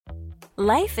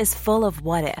Life is full of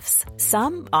what-ifs.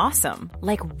 Some awesome,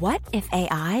 like what if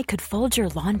AI could fold your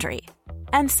laundry?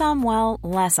 And some, well,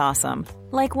 less awesome,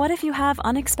 like what if you have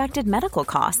unexpected medical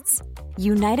costs?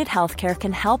 United Healthcare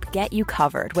can help get you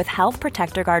covered with Health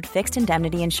Protector Guard fixed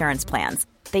indemnity insurance plans.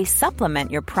 They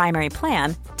supplement your primary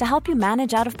plan to help you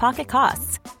manage out-of-pocket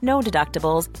costs. No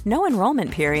deductibles, no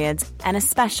enrollment periods, and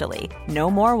especially no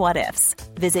more what-ifs.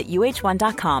 Visit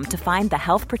uh1.com to find the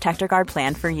Health Protector Guard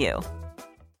plan for you.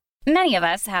 Many of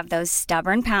us have those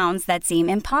stubborn pounds that seem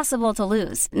impossible to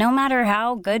lose, no matter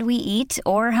how good we eat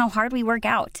or how hard we work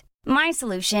out. My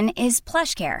solution is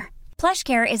PlushCare.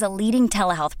 PlushCare is a leading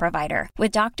telehealth provider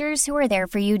with doctors who are there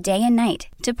for you day and night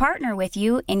to partner with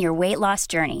you in your weight loss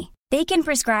journey. They can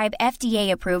prescribe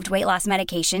FDA-approved weight loss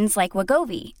medications like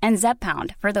Wegovy and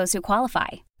Zepbound for those who qualify.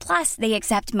 Plus, they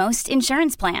accept most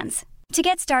insurance plans. To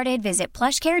get started, visit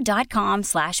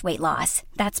plushcare.com/weightloss.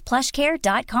 That's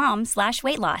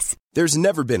plushcare.com/weightloss. There's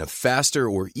never been a faster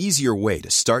or easier way to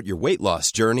start your weight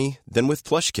loss journey than with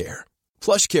PlushCare.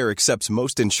 PlushCare accepts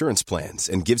most insurance plans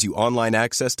and gives you online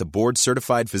access to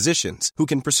board-certified physicians who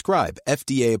can prescribe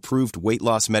FDA-approved weight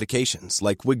loss medications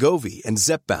like Wegovy and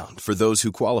Zepbound for those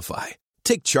who qualify.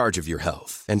 Take charge of your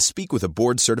health and speak with a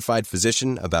board-certified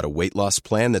physician about a weight loss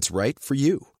plan that's right for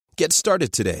you. Get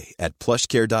started today at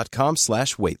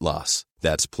plushcare.com/weightloss.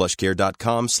 That's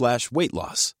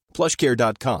plushcare.com/weightloss.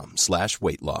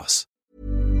 plushcare.com/weightloss.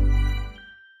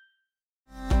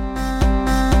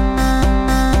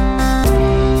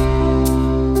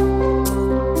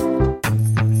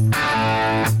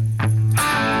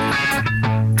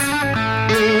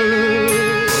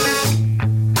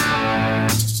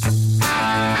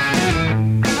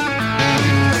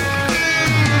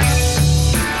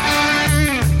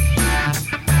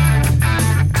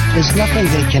 There's nothing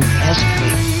they can ask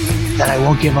me that I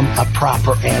won't give them a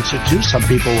proper answer to. Some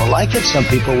people will like it, some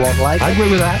people won't like it. I agree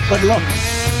with that. But look,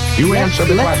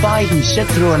 let Biden sit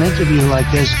through an interview like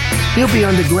this. He'll be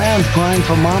on the ground crying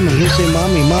for mommy. He'll say,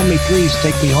 Mommy, please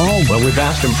take me home. Well, we've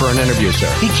asked him for an interview, sir.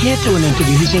 He can't do an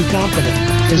interview. He's incompetent.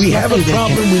 We have a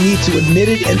problem. We need to admit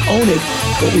it and own it.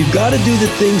 But we've got to do the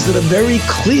things that are very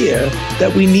clear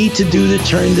that we need to do to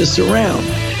turn this around.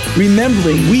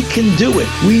 Remembering we can do it.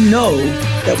 We know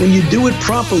that when you do it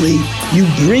properly, you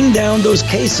bring down those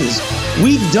cases.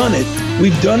 We've done it.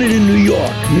 We've done it in New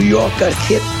York. New York got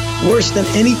hit worse than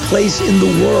any place in the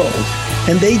world,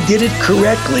 and they did it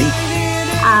correctly.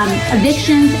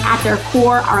 Evictions at their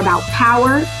core are about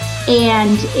power,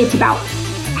 and it's about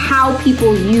how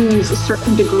people use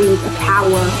certain degrees of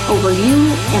power over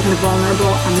you as the vulnerable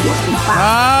and the working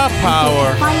class.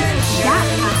 Power.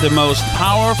 The most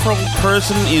powerful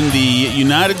person in the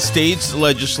United States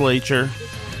legislature,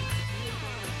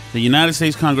 the United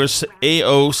States Congress,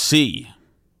 AOC.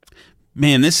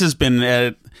 Man, this has been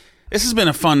a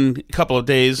fun couple of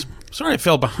days. Sorry, I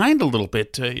fell behind a little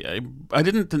bit. I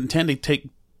didn't intend to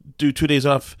do 2 days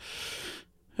off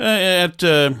in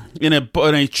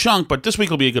a chunk, but this week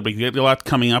will be a good week. We got a lot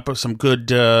coming up, some good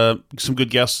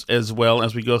guests as well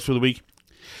as we go through the week.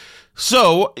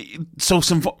 So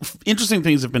some interesting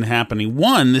things have been happening.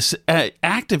 One, this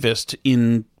activist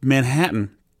in Manhattan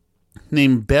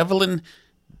named Bevelyn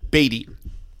Beatty.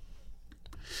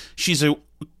 She's a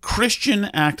Christian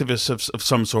activist of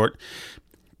some sort,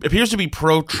 appears to be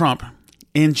pro-Trump,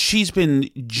 and she's been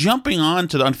jumping on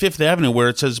Fifth Avenue where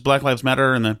it says Black Lives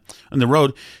Matter on the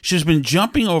road. She's been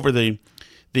jumping over the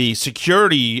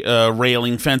security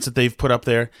railing fence that they've put up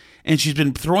there, and she's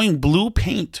been throwing blue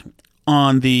paint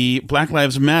on the Black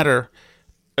Lives Matter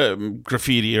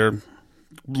graffiti or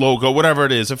logo, whatever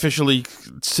it is, officially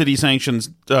city sanctions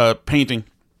painting.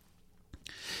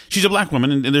 She's a black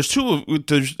woman, and there's her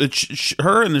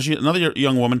and there's another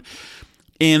young woman,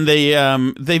 and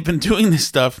they've been doing this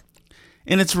stuff,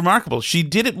 and it's remarkable. She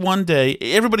did it one day.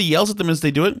 Everybody yells at them as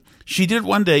they do it. She did it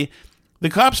one day. The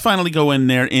cops finally go in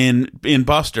there and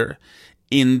bust her,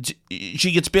 and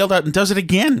she gets bailed out and does it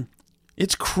again.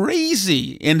 It's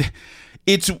crazy, and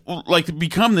it's like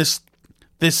become this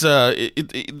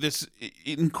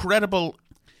incredible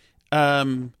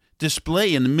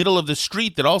display in the middle of the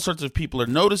street that all sorts of people are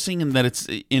noticing, and that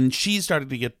she started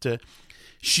getting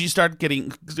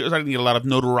a lot of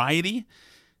notoriety.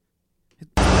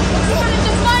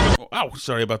 Oh,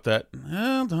 sorry about that.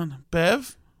 Hold on,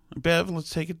 Bev, let's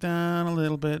take it down a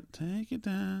little bit. Take it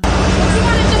down. You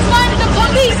want to defund the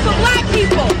police for black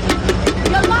people?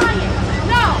 You're lying.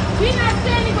 No, we're not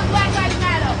standing with Black Lives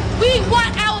Matter. We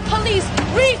want our police.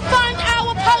 Refund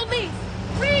our police.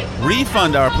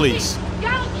 Refund our police.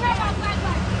 Y'all don't care about Black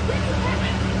Lives.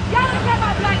 Y'all don't care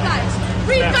about Black Lives.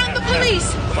 Refund the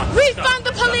police. Refund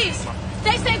the police.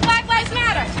 They say Black Lives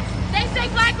Matter. They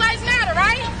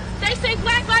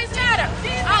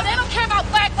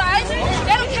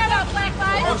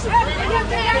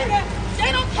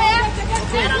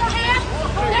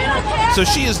So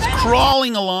she is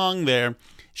crawling along there.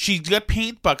 She's got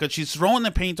paint buckets. She's throwing the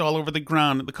paint all over the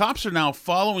ground. The cops are now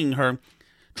following her,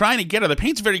 trying to get her. The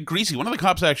paint's very greasy. One of the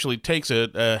cops actually takes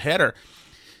a header.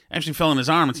 Actually fell in his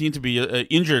arm and seemed to be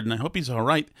injured, and I hope he's all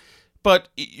right. But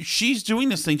she's doing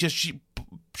this thing, just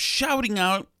shouting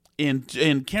out and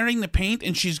carrying the paint,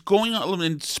 and she's going out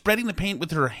and spreading the paint with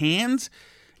her hands.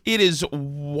 It is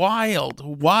wild.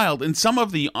 And some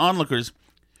of the onlookers,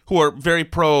 who are very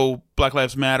pro Black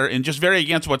Lives Matter and just very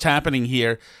against what's happening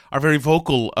here, are very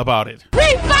vocal about it.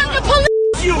 Refund the police!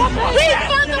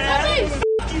 Refund the police!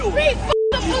 Refund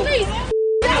the police!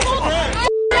 Devil!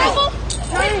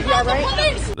 Refund the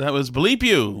police! That was bleep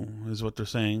you, is what they're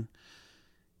saying.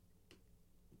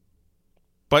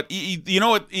 But you know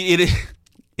what?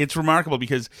 It's remarkable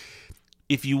because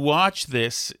if you watch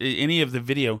this, any of the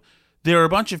video, there are a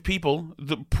bunch of people,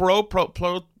 the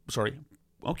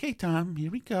okay, Tom, here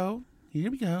we go.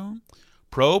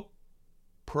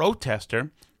 Protester,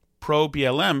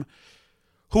 pro-BLM,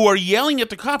 who are yelling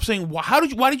at the cops saying, why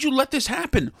did you let this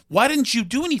happen? Why didn't you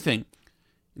do anything?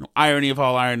 Irony of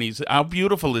all ironies. How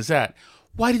beautiful is that?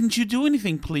 Why didn't you do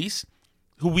anything, police?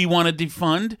 Who we want to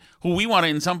defund, who we want to,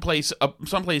 in some places,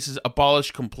 abolish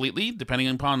completely, depending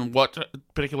upon what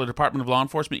particular department of law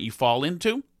enforcement you fall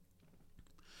into.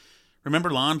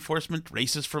 Remember, law enforcement,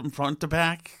 racist from front to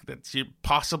back? That's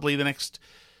possibly the next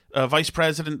vice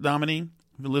president nominee,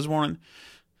 Liz Warren.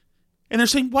 And they're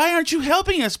saying, why aren't you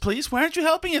helping us, police? Why aren't you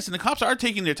helping us? And the cops are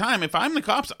taking their time. If I'm the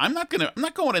cops, I'm not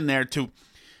going in there to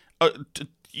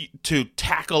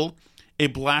tackle a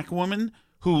black woman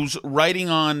who's writing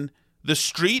on the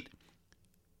street.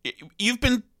 You've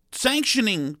been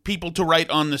sanctioning people to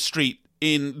write on the street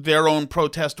in their own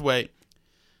protest way.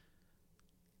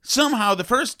 Somehow, the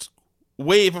first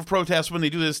wave of protests when they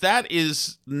do this, that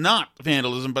is not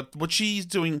vandalism, but what she's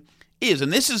doing is,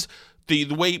 and this is the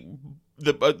way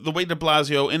de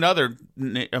Blasio and other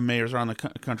mayors around the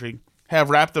country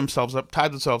have wrapped themselves up,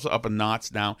 tied themselves up in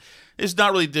knots now. It's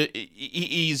not really,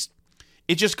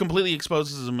 it just completely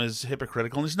exposes him as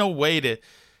hypocritical, and there's no way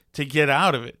to get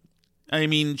out of it. I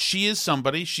mean, she is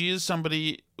somebody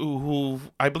who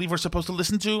I believe we're supposed to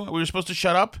listen to. We're supposed to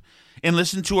shut up and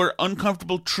listen to her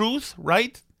uncomfortable truth,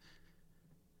 right?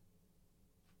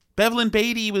 Bevelyn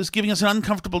Beatty was giving us an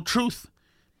uncomfortable truth.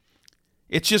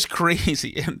 It's just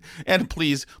crazy. And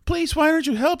please, why aren't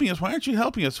you helping us? Why aren't you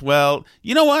helping us? Well,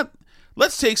 you know what?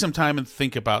 Let's take some time and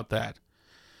think about that.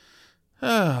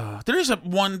 There is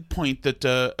one point that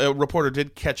a reporter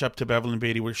did catch up to Bevelyn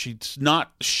Beatty where she's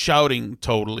not shouting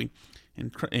totally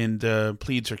and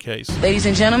pleads her case. Ladies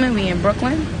and gentlemen, we in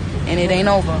Brooklyn, and it ain't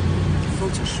over.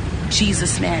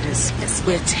 Jesus matters.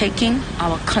 We're taking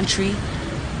our country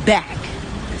back.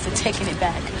 We're taking it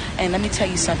back. And let me tell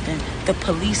you something. The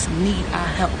police need our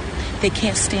help. They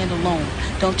can't stand alone.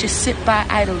 Don't just sit by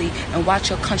idly and watch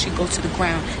your country go to the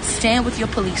ground. Stand with your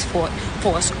police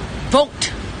force.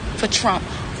 Vote for Trump.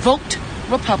 Vote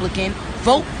Republican.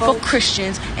 Vote for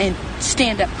Christians and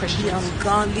stand up Christians. The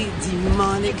ungodly,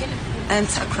 demonic,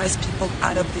 antichrist people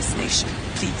out of this nation,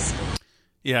 please.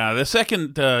 Yeah, the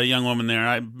second young woman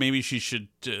there, maybe she should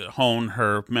hone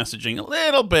her messaging a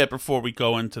little bit before we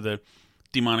go into the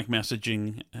demonic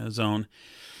messaging zone.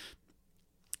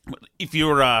 If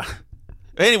you're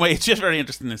anyway, it's just very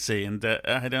interesting to see, and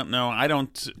I don't know, I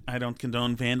don't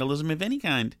condone vandalism of any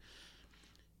kind.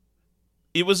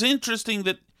 It was interesting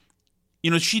that,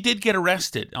 she did get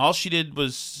arrested. All she did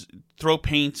was throw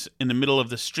paint in the middle of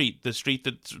the street that's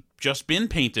just been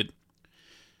painted.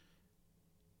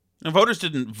 Now, voters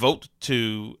didn't vote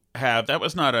to have, that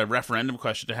was not a referendum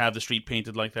question to have the street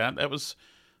painted like that. That was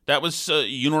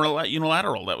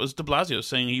unilateral. That was de Blasio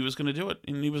saying he was going to do it,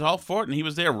 and he was all for it, and he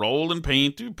was there rolling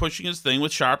paint, pushing his thing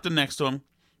with Sharpton next to him.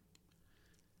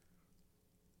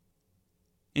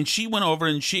 And she went over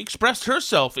and she expressed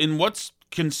herself in what's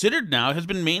considered now, has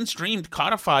been mainstreamed,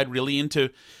 codified really into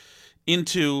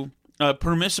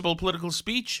permissible political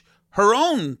speech, her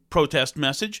own protest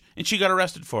message, and she got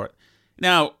arrested for it.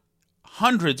 Now,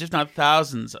 hundreds, if not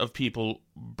thousands, of people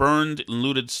burned and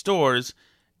looted stores,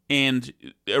 and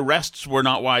arrests were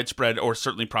not widespread, or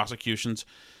certainly prosecutions,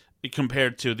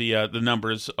 compared to the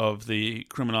numbers of the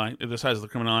size of the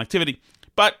criminal activity.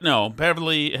 But no,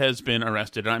 Beverly has been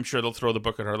arrested, and I'm sure they'll throw the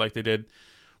book at her like they did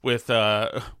with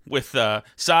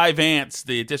Cy Vance,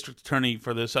 the district attorney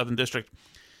for the Southern District,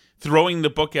 throwing the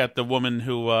book at the woman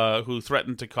who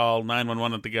threatened to call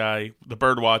 911 at the guy, the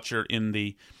bird watcher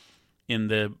in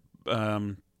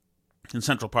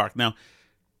Central Park. Now,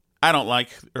 I don't like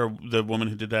the woman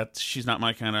who did that. She's not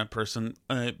my kind of person.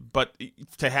 But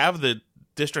to have the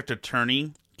district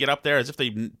attorney get up there as if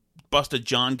they busted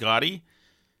John Gotti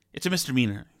It's a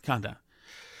misdemeanor. Calm down.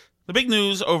 The big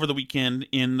news over the weekend,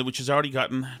 which has already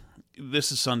gotten,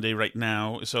 this is Sunday right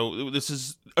now, so this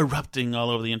is erupting all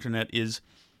over the internet, is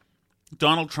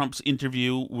Donald Trump's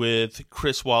interview with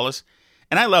Chris Wallace.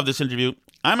 And I love this interview.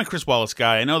 I'm a Chris Wallace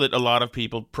guy. I know that a lot of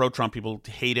people, pro-Trump people,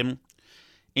 hate him.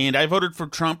 And I voted for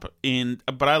Trump,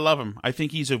 but I love him. I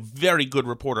think he's a very good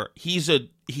reporter. He's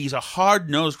a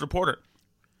hard-nosed reporter.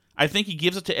 I think he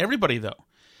gives it to everybody, though.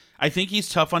 I think he's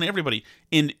tough on everybody.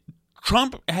 And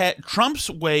Trump's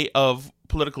way of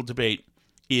political debate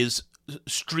is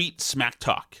street smack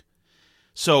talk.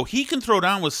 So he can throw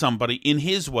down with somebody in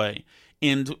his way.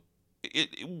 And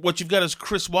what you've got is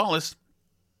Chris Wallace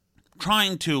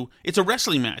it's a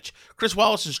wrestling match. Chris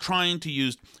Wallace is trying to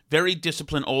use very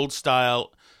disciplined,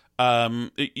 old-style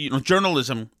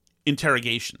journalism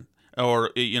interrogation or,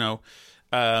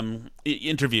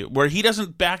 interview, where he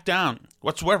doesn't back down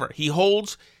whatsoever.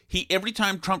 Every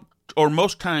time Trump, or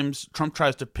most times, Trump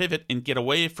tries to pivot and get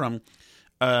away from,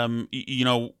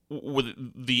 with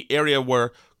the area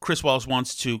where Chris Wallace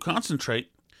wants to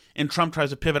concentrate, and Trump tries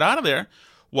to pivot out of there,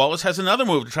 Wallace has another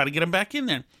move to try to get him back in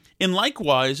there. And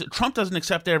likewise, Trump doesn't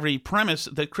accept every premise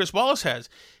that Chris Wallace has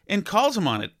and calls him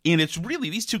on it. And it's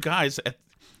really these two guys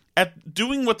at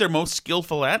doing what they're most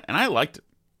skillful at, and I liked it.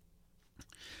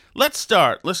 Let's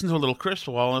start. Listen to a little Chris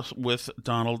Wallace with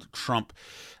Donald Trump.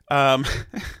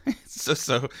 This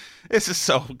is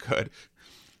so good.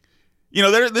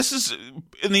 This is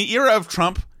in the era of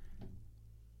Trump.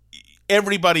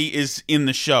 Everybody is in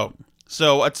the show.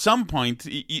 So at some point,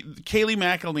 Kayleigh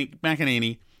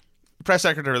McEnany, press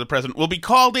secretary of the president, will be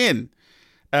called in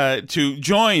to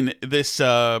join this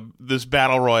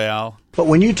battle royale. But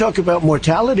when you talk about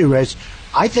mortality rates,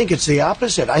 I think it's the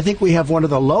opposite. I think we have one of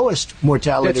the lowest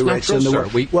mortality rates in the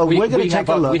world. We're going to take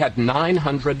a look. We had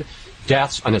 900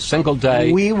 deaths on a single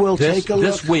day. We will take a look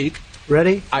this week.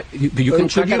 Ready? You can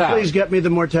check it out. Could you please get me the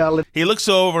mortality? He looks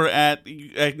over at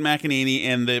McEnany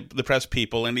and the press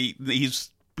people, and he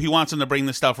wants them to bring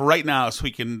this stuff right now so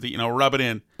we can rub it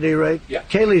in. Right? Yeah.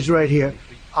 Kayleigh's right here.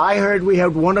 I heard we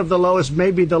have one of the lowest,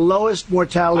 maybe the lowest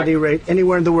mortality rate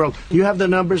anywhere in the world. Do you have the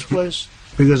numbers, please?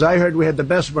 Because I heard we had the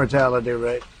best mortality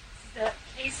rate. The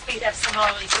case rate of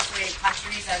similarly situated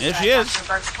countries, as yes, she is. Dr.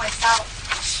 Burks points out,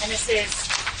 and this is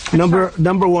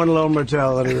number one low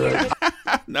mortality rate.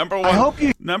 Number one. I hope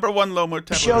you number one low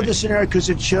mortality. Show this in there because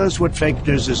it shows what fake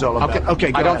news is all about.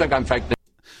 Okay, I don't think I'm fake news.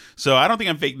 So I don't think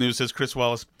I'm fake news, says Chris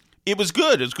Wallace. It was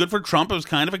good. It was good for Trump. It was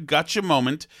kind of a gotcha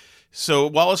moment. So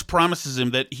Wallace promises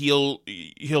him that he'll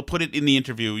put it in the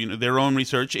interview, their own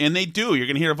research, and they do. You're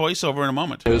going to hear a voiceover in a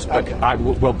moment. We'll put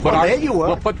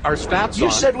our stats on. You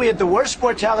said we had the worst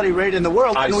mortality rate in the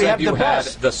world, and we have the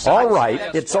best. All right,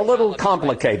 it's a little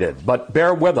complicated, but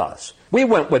bear with us. We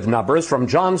went with numbers from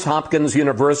Johns Hopkins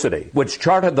University, which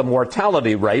charted the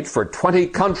mortality rate for 20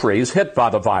 countries hit by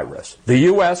the virus. The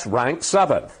U.S. ranked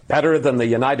 7th, better than the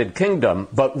United Kingdom,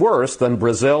 but worse than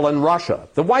Brazil and Russia.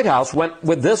 The White House went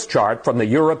with this chart from the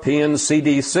European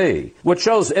CDC, which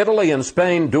shows Italy and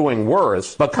Spain doing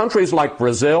worse, but countries like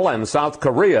Brazil and South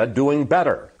Korea doing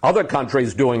better. Other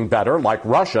countries doing better, like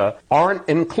Russia, aren't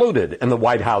included in the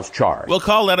White House chart. We'll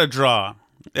call that a draw.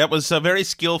 That was very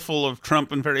skillful of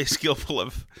Trump and very skillful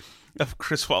of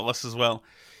Chris Wallace as well.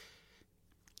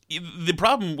 The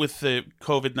problem with the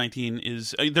COVID-19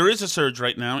 is there is a surge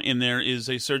right now, and there is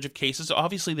a surge of cases.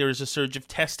 Obviously, there is a surge of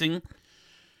testing,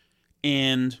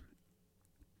 and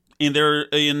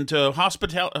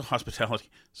hospitality.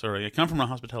 Sorry, I come from a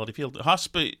hospitality field.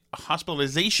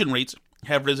 Hospitalization rates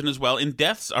have risen as well, and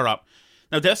deaths are up.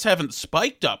 Now, deaths haven't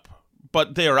spiked up,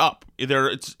 but they're up.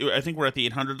 I think we're at the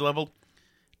 800 level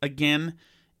again,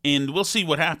 and we'll see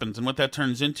what happens and what that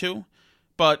turns into.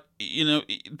 But there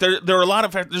are a lot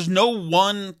of factors. There's no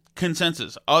one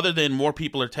consensus other than more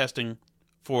people are testing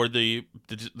for the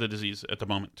disease at the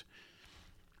moment.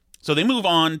 So they move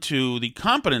on to the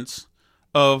competence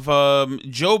of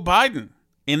Joe Biden,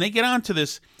 and they get on to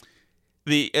this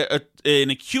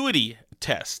an acuity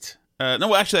test.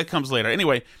 No, actually, that comes later.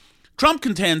 Anyway, Trump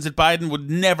contends that Biden would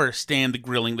never stand the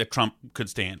grilling that Trump could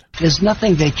stand. There's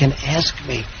nothing they can ask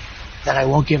me that I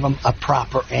won't give them a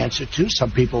proper answer to.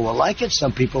 Some people will like it.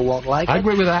 Some people won't like it. I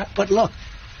agree with that. But look,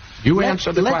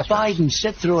 answer the question. Let Biden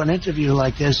sit through an interview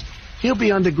like this. He'll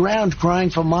be on the ground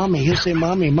crying for mommy. He'll say,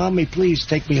 Mommy, please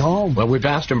take me home. Well, we've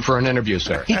asked him for an interview,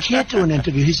 sir. He can't do an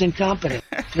interview. He's incompetent.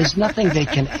 There's nothing they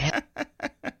can ask.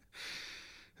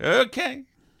 Okay.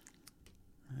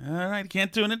 All right,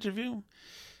 can't do an interview.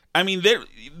 I mean,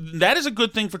 that is a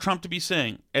good thing for Trump to be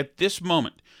saying at this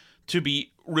moment, to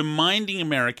be reminding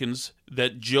Americans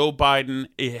that Joe Biden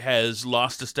has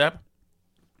lost a step,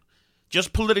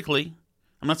 just politically,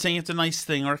 I'm not saying it's a nice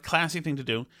thing or a classy thing to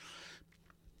do,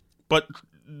 but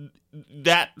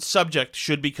that subject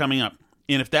should be coming up.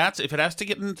 And if it has to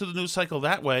get into the news cycle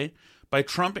that way, by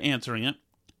Trump answering it,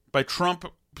 by Trump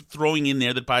throwing in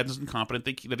there that Biden's incompetent,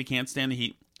 that he can't stand the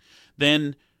heat,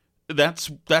 then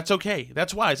that's okay.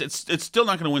 That's wise. It's still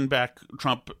not going to win back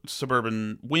Trump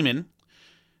suburban women,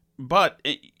 but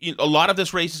a lot of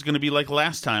this race is going to be like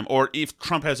last time. Or if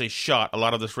Trump has a shot, a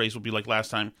lot of this race will be like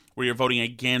last time, where you're voting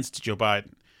against Joe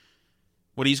Biden.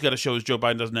 What he's got to show is Joe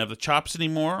Biden doesn't have the chops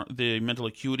anymore, the mental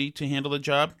acuity to handle the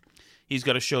job. He's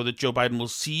got to show that Joe Biden will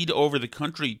cede over the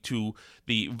country to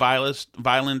the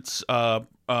violent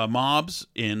mobs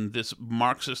in this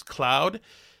Marxist cloud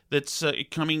that's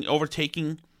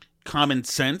overtaking common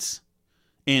sense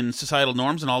in societal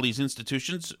norms and all these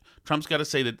institutions. Trump's got to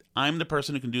say that I'm the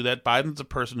person who can do that. Biden's the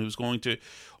person who's going to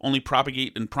only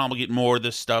propagate and promulgate more of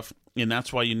this stuff, and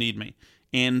that's why you need me.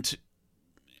 And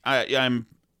I'm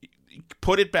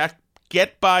put it back,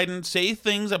 get Biden, say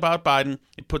things about Biden,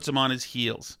 it puts him on his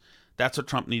heels. That's what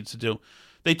Trump needs to do.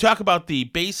 They talk about the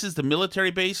bases, the military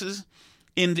bases,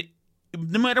 and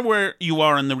no matter where you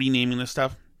are in the renaming this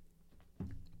stuff,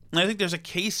 I think there's a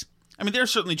case. I mean, there are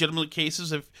certainly legitimate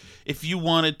cases if you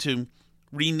wanted to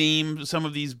rename some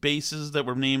of these bases that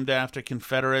were named after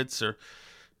Confederates or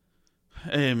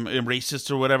racists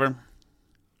or whatever.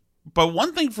 But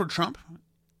one thing for Trump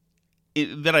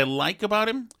that I like about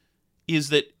him is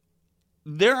that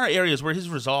there are areas where his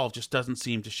resolve just doesn't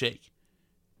seem to shake.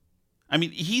 I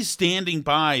mean, he's standing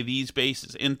by these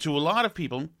bases, and to a lot of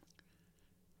people,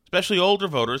 especially older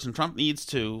voters, and Trump needs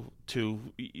to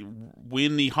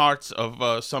win the hearts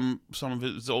of some of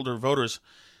his older voters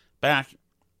back.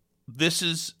 This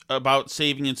is about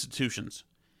saving institutions.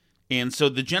 And so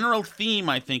the general theme,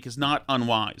 I think, is not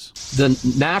unwise. The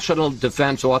National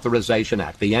Defense Authorization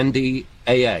Act, the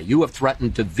NDAA, you have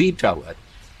threatened to veto it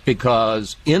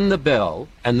because in the bill,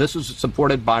 and this is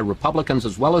supported by Republicans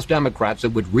as well as Democrats,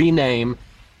 it would rename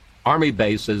Army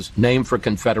bases named for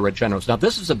Confederate generals. Now,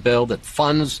 this is a bill that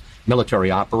funds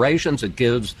military operations. It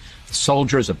gives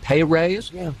soldiers a pay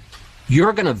raise. Yeah.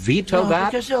 You're going to veto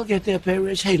that? Because they'll get their pay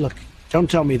raise. Hey, look, don't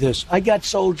tell me this. I got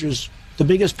soldiers the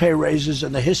biggest pay raises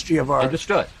in the history of our...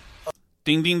 Understood.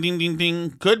 Ding, ding, ding, ding,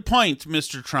 ding. Good point,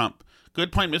 Mr. Trump.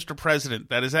 Good point, Mr. President.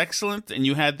 That is excellent, and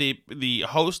you had the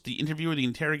host, the interviewer, the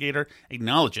interrogator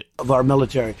acknowledge it. Of our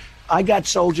military. I got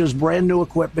soldiers, brand new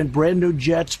equipment, brand new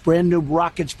jets, brand new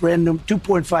rockets, brand new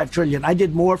 $2.5 trillion. I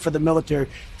did more for the military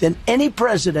than any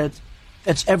president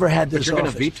that's ever had this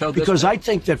office. Veto this because now? I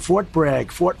think that Fort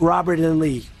Bragg, Fort Robert E.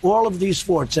 Lee, all of these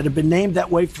forts that have been named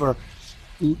that way for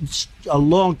a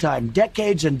long time,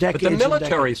 decades and decades. But the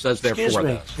military decades. says they're for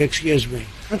this. Excuse me.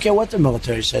 I don't care what the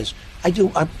military says.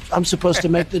 I'm supposed to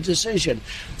make the decision.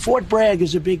 Fort Bragg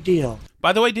is a big deal.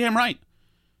 By the way, damn right.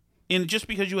 And just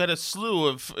because you had a slew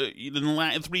of, in the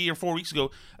last 3 or 4 weeks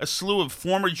ago, a slew of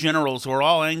former generals who were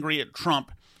all angry at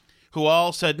Trump, who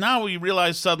all said, now we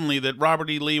realize suddenly that Robert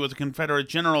E. Lee was a Confederate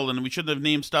general and we shouldn't have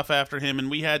named stuff after him, and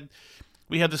we had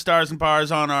the stars and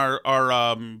bars on our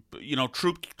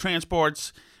troop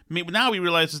transports. Now we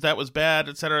realize that was bad,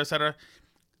 et cetera, et cetera.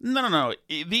 No.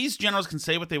 These generals can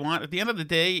say what they want. At the end of the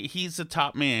day, he's the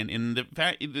top man. And the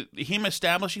fact, him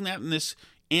establishing that in this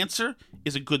answer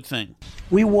is a good thing.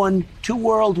 We won 2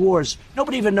 world wars.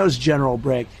 Nobody even knows General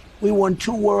Bragg. We won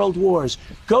 2 world wars.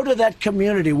 Go to that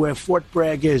community where Fort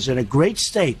Bragg is in a great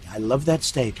state. I love that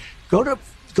state. Go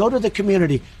to the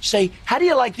community. Say, how do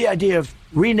you like the idea of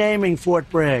renaming Fort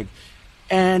Bragg?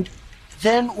 And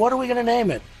then what are we going to name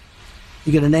it?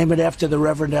 You going to name it after the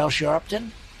Reverend Al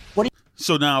Sharpton?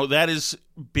 So now that is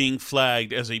being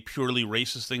flagged as a purely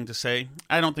racist thing to say.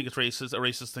 I don't think it's a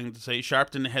racist thing to say.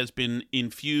 Sharpton has been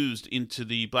infused into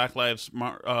the Black Lives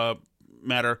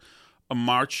Matter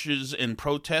marches and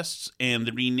protests and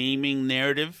the renaming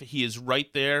narrative. He is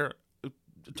right there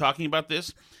talking about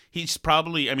this. He's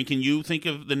probably, can you think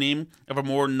of the name of a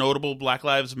more notable Black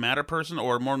Lives Matter person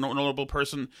or a more notable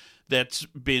person that's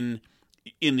been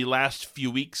in the last few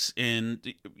weeks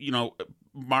and,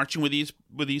 marching with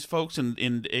these folks and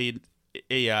in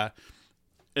a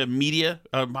media,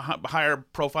 a higher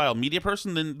profile media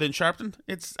person than Sharpton?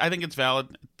 I think it's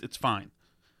valid. It's fine.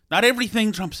 Not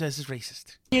everything Trump says is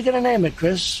racist. You're going to name it,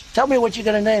 Chris. Tell me what you're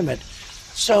going to name it.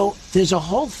 So there's a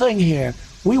whole thing here.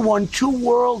 We won 2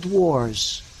 world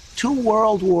wars. 2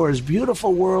 world wars.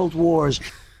 Beautiful world wars.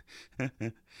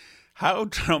 How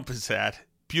Trump is that?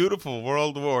 Beautiful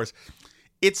world wars.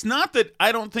 It's not that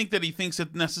I don't think that he thinks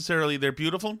that necessarily they're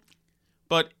beautiful,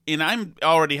 and I'm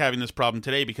already having this problem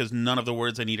today because none of the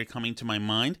words I need are coming to my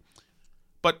mind.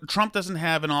 But Trump doesn't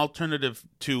have an alternative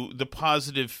to the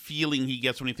positive feeling he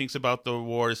gets when he thinks about the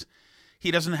wars.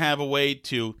 He doesn't have a way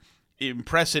to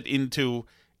impress it into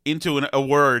a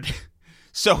word.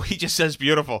 So he just says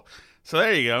beautiful. So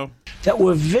there you go. That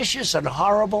were vicious and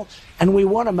horrible, and we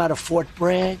won them out of Fort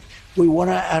Bragg. We won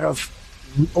them out of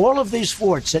all of these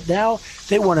forts that now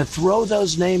they want to throw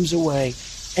those names away.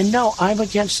 And no, I'm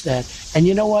against that. And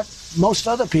you know what? Most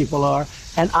other people are.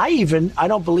 And I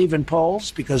don't believe in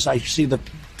polls because I see the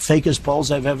fakest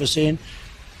polls I've ever seen.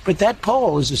 But that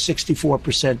poll is a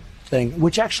 64% thing,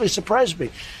 which actually surprised me.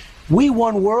 We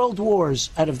won world wars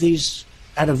out of these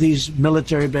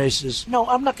military bases. No,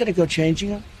 I'm not going to go changing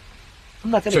them.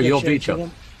 I'm not going to go changing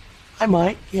them. I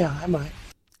might. Yeah, I might.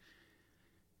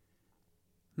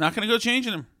 Not going to go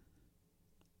changing them.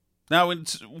 Now, when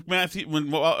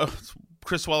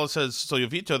Chris Wallace says, so you'll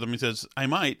veto them, he says, I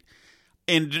might.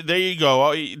 And there you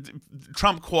go.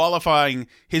 Trump qualifying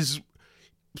his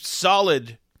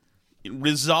solid,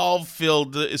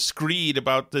 resolve-filled screed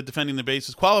about the defending the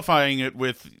bases, qualifying it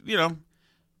with,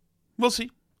 we'll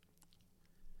see.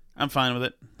 I'm fine with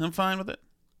it.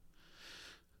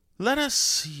 Let us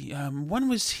see. When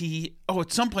was he? Oh,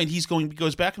 at some point he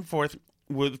goes back and forth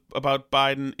about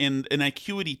Biden in an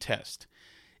acuity test,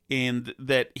 and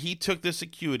that he took this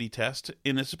acuity test,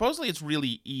 and supposedly it's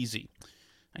really easy.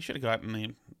 I should have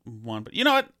gotten one, but you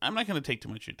know what? I'm not going to take too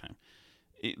much of your time.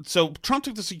 So Trump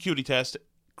took this acuity test.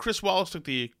 Chris Wallace took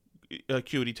the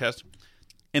acuity test,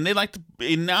 and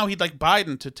now he'd like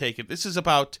Biden to take it. This is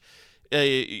about.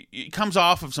 It comes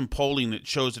off of some polling that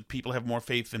shows that people have more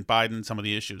faith in Biden in some of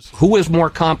the issues. Who is more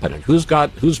competent?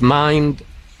 Whose mind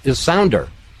is sounder?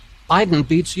 Biden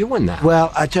beats you in that.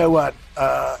 Well, I tell you what,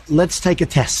 let's take a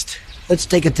test. Let's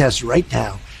take a test right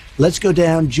now. Let's go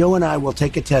down. Joe and I will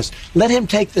take a test. Let him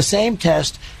take the same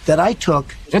test that I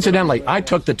took. Incidentally, I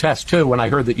took the test, too, when I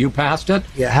heard that you passed it.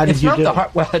 Yeah, how did you do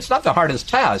it? Well, it's not the hardest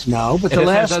test. No, but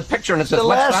there's a picture, and it says,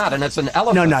 what's that? And it's an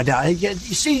elephant. No. You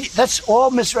see, that's all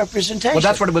misrepresentation. Well,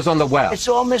 that's what it was on the web. It's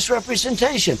all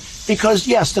misrepresentation. Because,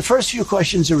 yes, the first few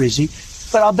questions are easy,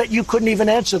 but I'll bet you couldn't even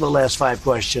answer the last 5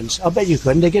 questions. I'll bet you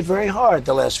couldn't. They get very hard,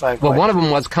 the last 5 questions. Well, one of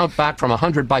them was count back from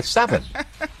 100 by 7.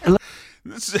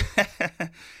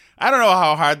 I don't know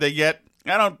how hard they get.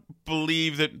 I don't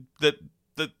believe that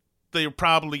they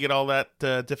probably get all that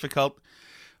difficult.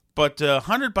 But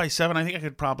 100 by 7, I think I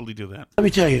could probably do that. Let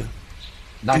me tell you.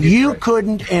 You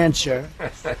couldn't answer.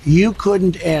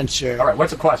 All right,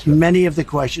 what's the question? Many of the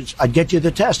questions. I'd get you the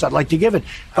test. I'd like to give it.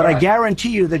 But I guarantee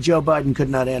you that Joe Biden could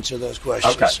not answer those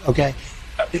questions. Okay?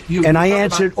 And I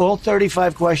answered all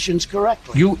 35 questions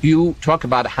correctly. You talk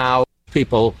about how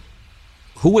people...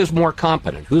 Who is more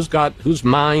competent? Whose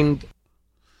mind?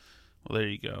 Well, there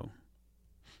you go.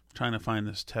 I'm trying to find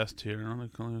this test here.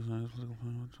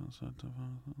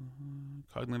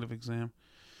 Cognitive exam.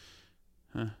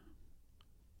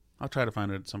 I'll try to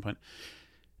find it at some point.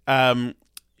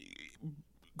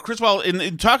 Chris,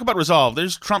 in talk about resolve,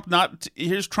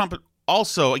 here's Trump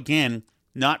also, again,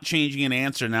 not changing an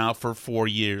answer now for 4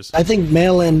 years. I think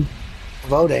mail-in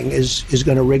voting is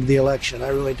going to rig the election. I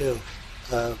really do.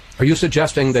 Are you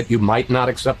suggesting that you might not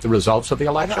accept the results of the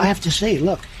election? I have to see.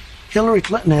 Look, Hillary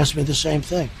Clinton asked me the same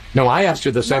thing. No, I asked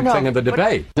you the same thing in the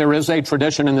debate. There is a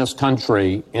tradition in this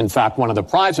country. In fact, one of the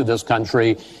prides of this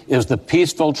country is the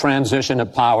peaceful transition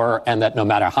of power, and that no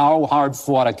matter how hard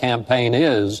fought a campaign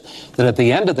is, that at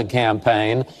the end of the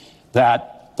campaign, that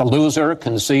the loser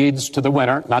concedes to the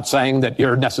winner. Not saying that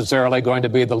you're necessarily going to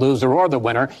be the loser or the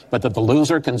winner, but that the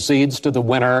loser concedes to the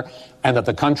winner and that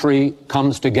the country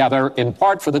comes together in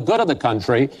part for the good of the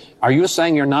country. Are you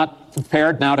saying you're not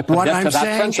prepared now to commit to that principle?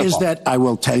 What I'm saying is that I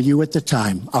will tell you at the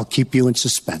time. I'll keep you in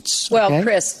suspense. Well, okay?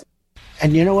 Chris.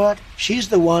 And you know what? She's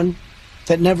the one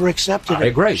that never accepted it. I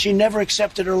agree. She never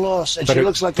accepted her loss, and she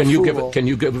looks like a fool. Can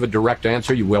you give a direct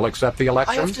answer? You will accept the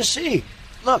election? I have to see.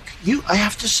 Look, I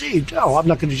have to see. No, I'm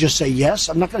not going to just say yes.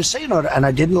 I'm not going to say no. And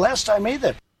I didn't last time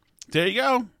either. There you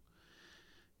go.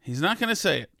 He's not going to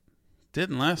say it.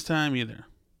 Didn't last time either.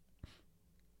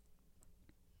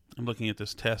 I'm looking at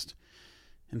this test,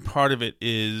 and part of it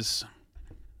is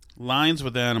lines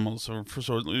with animals. So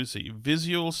let me see.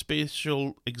 Visual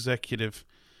Spatial Executive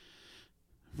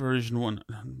version 1.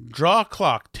 Draw a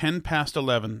clock 10 past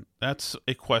 11. That's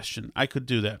a question. I could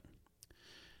do that.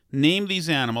 Name these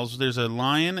animals. There's a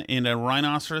lion and a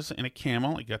rhinoceros and a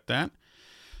camel. I got that.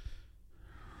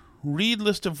 Read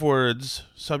list of words.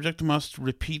 Subject must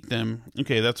repeat them.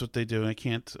 Okay, that's what they do. I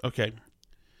can't. Okay.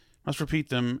 Must repeat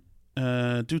them.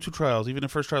 Do 2 trials. Even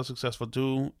if first trial is successful,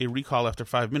 do a recall after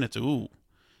 5 minutes. Ooh.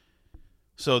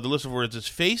 So the list of words is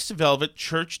face, velvet,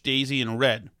 church, daisy, and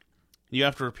red. You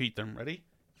have to repeat them. Ready?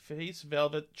 Face,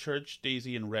 Velvet, Church,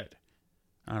 Daisy, and Red.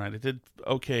 All right, I did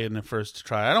okay in the first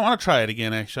try. I don't want to try it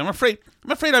again, actually. I'm afraid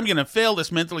I'm going to fail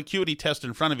this mental acuity test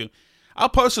in front of you. I'll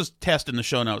post this test in the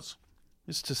show notes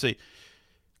just to see.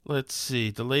 Let's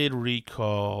see. Delayed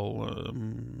recall.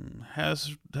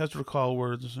 Has recall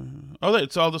words. Oh,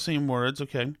 it's all the same words.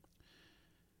 Okay.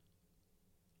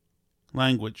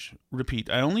 Language. Repeat.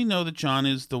 I only know that John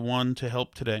is the one to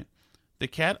help today. The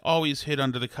cat always hid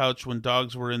under the couch when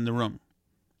dogs were in the room.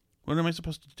 What am I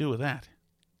supposed to do with that?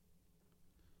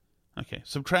 Okay.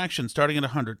 Subtraction starting at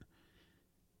 100.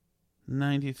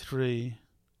 93.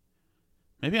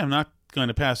 Maybe I'm not going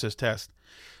to pass this test.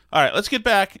 All right, let's get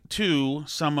back to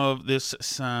some of this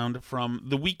sound from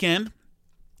the weekend.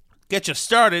 Get you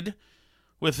started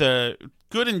with a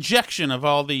good injection of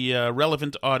all the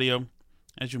relevant audio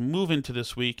as you move into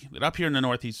this week. That up here in the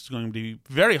Northeast is going to be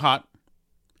very hot.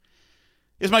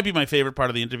 This might be my favorite part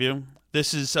of the interview.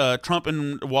 This is Trump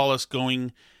and Wallace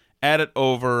going at it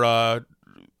over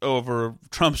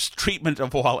Trump's treatment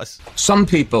of Wallace. Some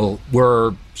people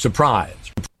were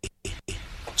surprised.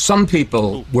 Some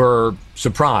people were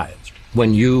surprised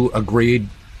when you agreed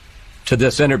to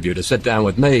this interview, to sit down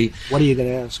with me. What are you going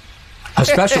to ask?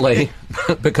 Especially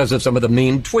because of some of the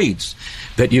mean tweets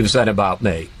that you've said about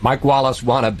me. Mike Wallace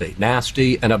wannabe,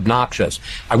 nasty and obnoxious.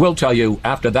 I will tell you,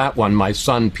 after that one, my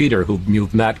son Peter, who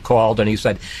you've met, called and he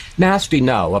said, nasty,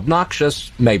 no.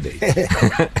 Obnoxious, maybe.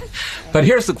 But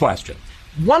here's the question.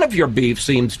 One of your beefs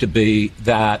seems to be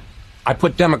that I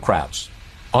put Democrats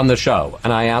on the show,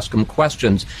 and I ask them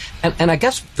questions. And I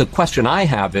guess the question I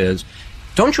have is,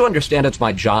 don't you understand it's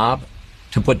my job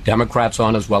to put Democrats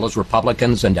on as well as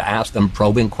Republicans and to ask them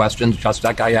probing questions just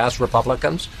like I ask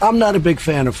Republicans? I'm not a big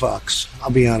fan of Fox, I'll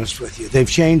be honest with you. They've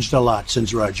changed a lot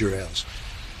since Roger Ailes.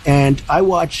 And I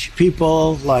watch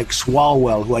people like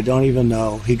Swalwell, who I don't even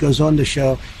know. He goes on the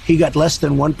show. He got less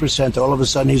than 1%. All of a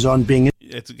sudden, he's on being...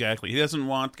 It's exactly. He doesn't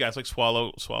want guys like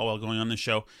Swalwell going on the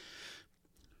show.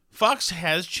 Fox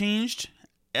has changed.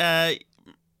 I'm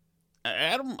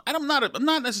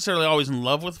not necessarily always in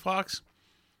love with Fox.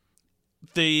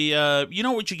 You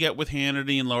know what you get with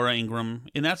Hannity and Laura Ingraham,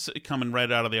 and that's coming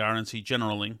right out of the RNC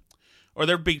generally, or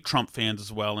they're big Trump fans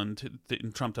as well, and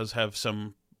Trump does have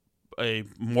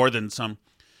more than some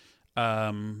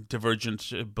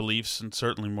divergent beliefs, and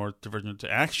certainly more divergent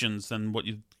actions than what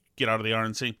you get out of the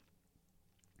RNC.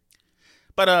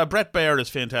 But Brett Baird is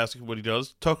fantastic at what he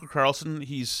does. Tucker Carlson,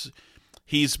 he's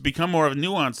become more of a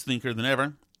nuanced thinker than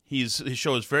ever. His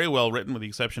show is very well written, with the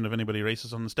exception of anybody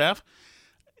racist on the staff.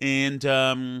 And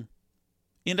I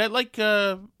like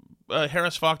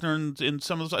Harris Faulkner and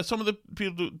some of the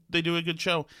people. They do a good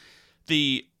show.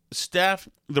 The staff,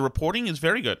 the reporting is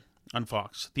very good on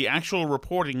Fox. The actual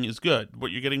reporting is good.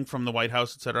 What you're getting from the White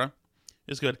House, etc.,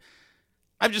 is good.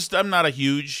 I'm not a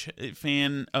huge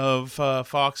fan of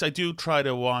Fox. I do try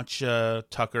to watch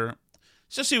Tucker,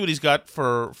 just see what he's got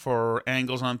for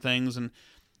angles on things, and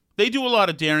they do a lot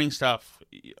of daring stuff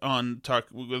on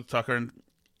with Tucker, and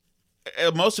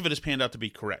most of it has panned out to be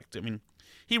correct. I mean,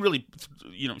 he really,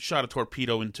 shot a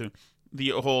torpedo into the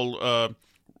whole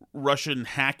Russian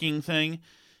hacking thing.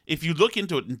 If you look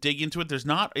into it and dig into it, there's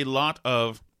not a lot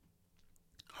of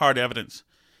hard evidence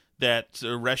that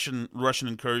Russian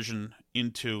incursion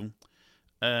into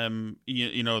the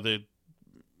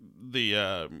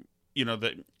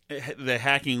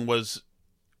hacking was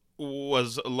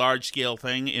a large scale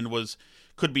thing and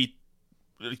could be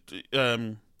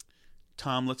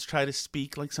Tom, let's try to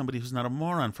speak like somebody who's not a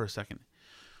moron for a second.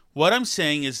 What I'm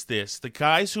saying is this: the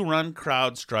guys who run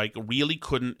CrowdStrike really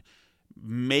couldn't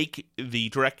make the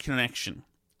direct connection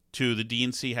to the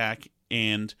DNC hack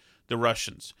and the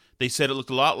Russians. They said it looked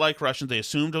a lot like Russians. They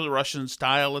assumed a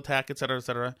Russian-style attack, et cetera, et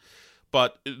cetera.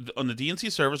 But on the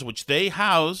DNC servers, which they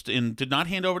housed and did not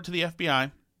hand over to the FBI,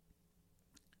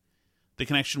 the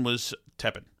connection was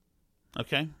tepid.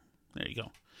 Okay? There you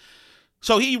go.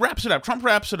 So he wraps it up. Trump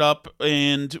wraps it up,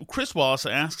 and Chris Wallace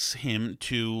asks him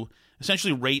to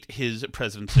essentially rate his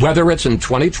presidency. Whether it's in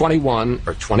 2021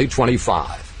 or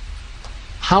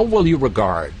 2025, how will you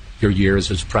regard your years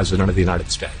as president of the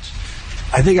United States?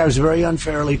 I think I was very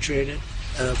unfairly treated.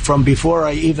 From before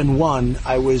I even won,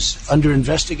 I was under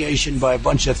investigation by a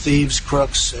bunch of thieves,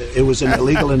 crooks. It was an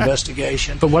illegal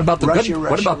investigation. But what about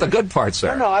the good parts,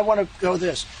 sir? No, I want to go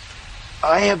this.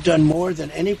 I have done more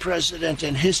than any president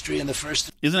in history in the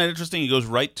first... Isn't that interesting? He goes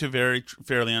right to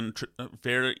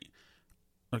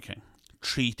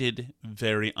treated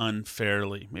very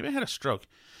unfairly. Maybe I had a stroke.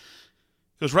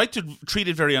 Goes right to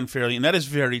treated very unfairly, and that is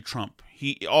very Trump.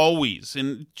 He always,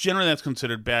 and generally that's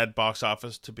considered bad box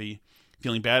office, to be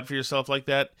feeling bad for yourself like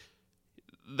that.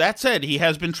 that said, he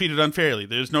has been treated unfairly.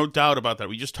 There's no doubt about that.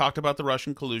 We just talked about the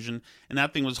Russian collusion, and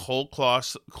that thing was whole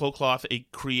cloth a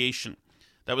creation.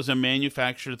 That was a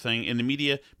manufactured thing. In the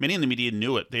media, many in the media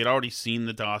knew it. They had already seen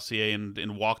the dossier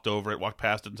and walked over it, walked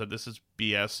past it and said, this is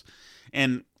BS.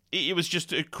 And it was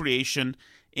just a creation.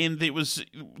 And it was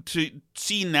to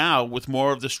see now with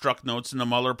more of the Strzok notes and the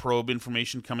Mueller probe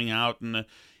information coming out and the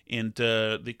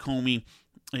Comey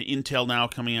intel now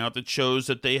coming out that shows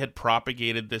that they had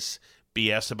propagated this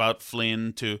BS about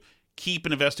Flynn to keep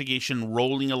an investigation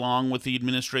rolling along with the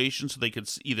administration so they could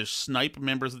either snipe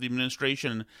members of the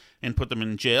administration and put them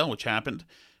in jail, which happened,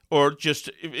 or just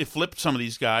flip some of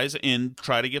these guys and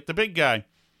try to get the big guy.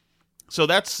 So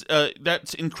that's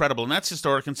incredible, and that's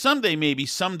historic. And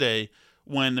someday,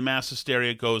 when the mass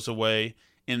hysteria goes away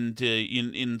and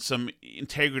in some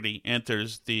integrity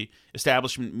enters the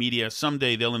establishment media,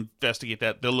 someday they'll investigate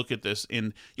that. They'll look at this,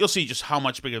 and you'll see just how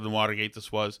much bigger than Watergate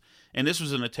this was. And this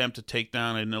was an attempt to take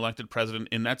down an elected president,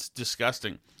 and that's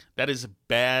disgusting. That is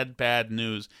bad, bad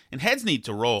news. And heads need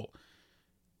to roll.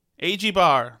 AG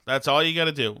Barr, that's all you got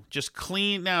to do. Just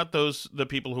clean out the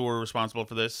people who were responsible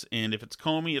for this. And if it's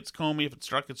Comey, it's Comey. If it's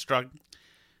Strzok, it's Strzok.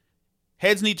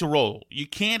 Heads need to roll. You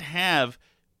can't have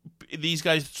these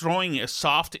guys throwing a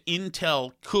soft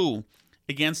intel coup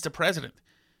against the president.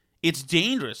 It's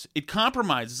dangerous. It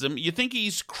compromises him. You think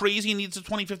he's crazy and needs the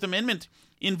 25th Amendment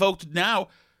invoked now.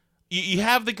 You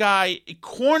have the guy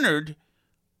cornered,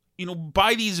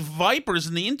 by these vipers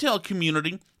in the intel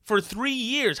community for 3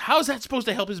 years. How is that supposed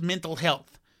to help his mental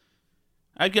health?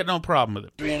 I've got no problem with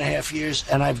it. 3.5 years,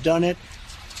 and I've done it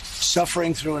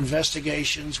suffering through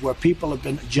investigations where people have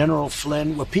been, General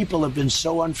Flynn, where people have been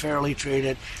so unfairly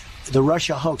treated. The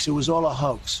Russia hoax, it was all a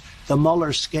hoax. The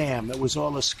Mueller scam, it was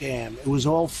all a scam. It was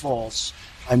all false.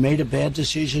 I made a bad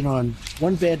decision on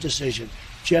one bad decision,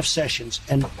 Jeff Sessions,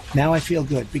 and now I feel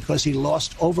good because he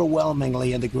lost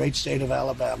overwhelmingly in the great state of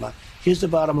Alabama. Here's the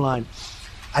bottom line.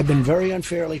 I've been very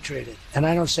unfairly treated, and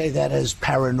I don't say that as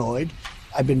paranoid.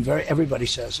 Everybody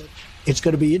says it. It's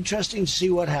going to be interesting to see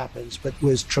what happens, but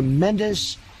there's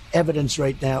tremendous evidence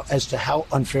right now as to how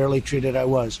unfairly treated I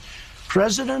was.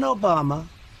 President Obama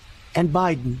and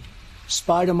Biden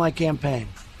spied on my campaign.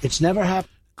 It's never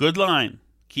happened. Good line.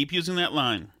 Keep using that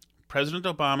line. President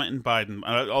Obama and Biden,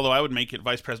 although I would make it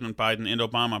Vice President Biden and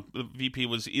Obama. The VP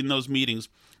was in those meetings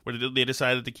where they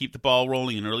decided to keep the ball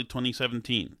rolling in early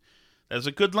 2017. That's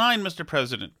a good line, Mr.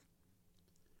 President.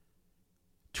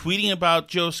 Tweeting about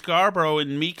Joe Scarborough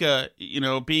and Mika,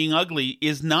 being ugly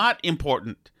is not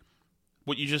important.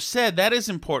 What you just said, that is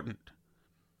important.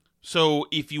 So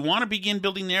if you want to begin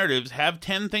building narratives, have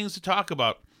 10 things to talk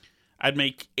about. I'd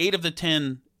make 8 of the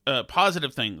 10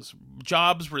 positive things.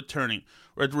 Jobs returning,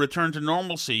 or return to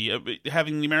normalcy,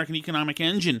 having the American economic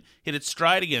engine hit its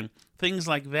stride again. Things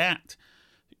like that.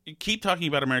 Keep talking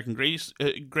about American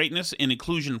greatness and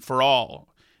inclusion for all.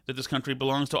 That this country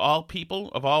belongs to all people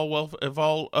of all wealth, of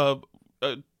all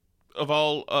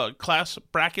class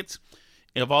brackets,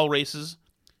 of all races.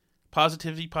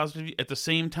 Positivity. At the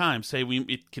same time, say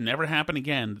it can never happen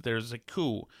again. There's a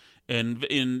coup, and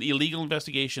in illegal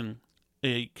investigation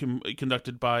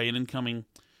conducted by an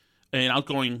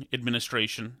outgoing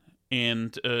administration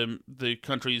and the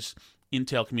country's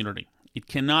intel community. It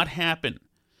cannot happen.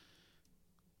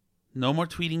 No more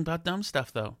tweeting about dumb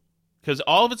stuff, though. Because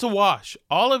all of it's a wash.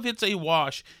 All of it's a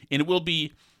wash. And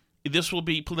this will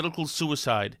be political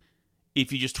suicide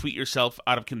if you just tweet yourself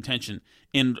out of contention.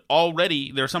 And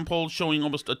already there are some polls showing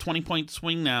almost a 20-point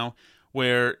swing now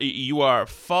where you are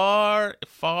far,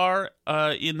 far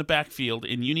in the backfield,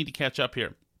 and you need to catch up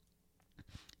here.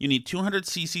 You need 200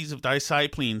 cc's of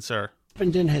dicycline, sir.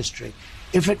 Happened in history.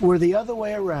 If it were the other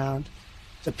way around,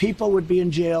 the people would be in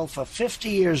jail for 50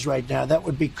 years right now. That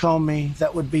would be Comey,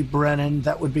 that would be Brennan,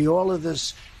 that would be all of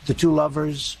this, the two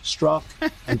lovers, Strzok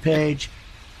and Page.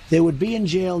 They would be in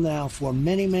jail now for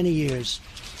many, many years.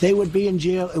 They would be in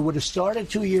jail. It would have started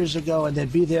 2 years ago, and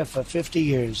they'd be there for 50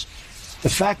 years. The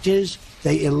fact is,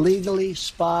 they illegally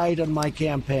spied on my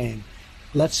campaign.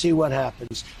 Let's see what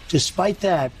happens. Despite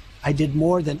that, I did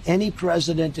more than any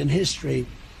president in history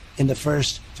in the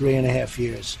first 3.5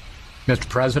 years. Mr.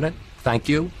 President, thank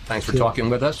you. Thanks for talking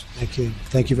with us. Thank you.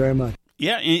 Thank you very much.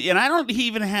 Yeah, and I don't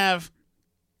even have,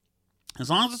 as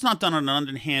long as it's not done in an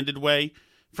underhanded way,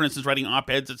 for instance, writing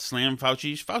op-eds that slam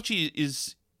Fauci. Fauci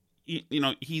is,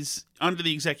 he's under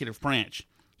the executive branch.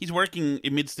 He's working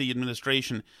amidst the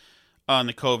administration on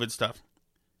the COVID stuff.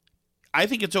 I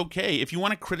think it's okay. If you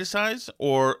want to criticize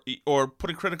or put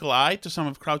a critical eye to some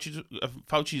of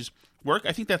Fauci's work,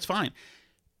 I think that's fine.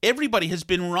 Everybody has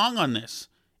been wrong on this.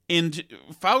 And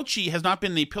Fauci has not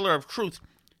been the pillar of truth.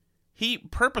 He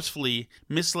purposefully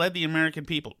misled the American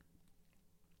people.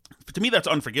 To me, that's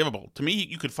unforgivable. To me,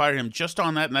 you could fire him just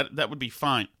on that, and that would be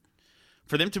fine.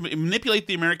 For them to manipulate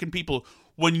the American people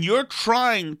when you're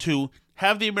trying to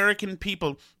have the American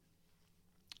people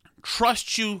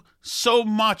trust you so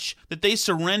much that they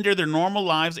surrender their normal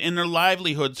lives and their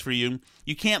livelihoods for you,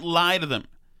 you can't lie to them.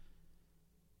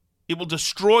 It will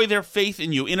destroy their faith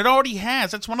in you, and it already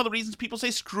has. That's one of the reasons people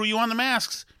say screw you on the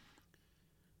masks.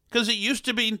 Because it used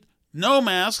to be no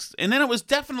masks, and then it was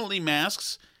definitely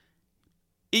masks.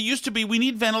 It used to be we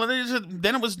need ventilators, and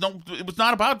then it was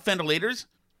not about ventilators.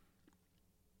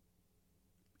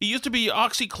 It used to be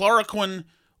oxychloroquine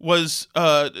was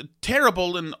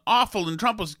terrible and awful, and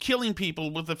Trump was killing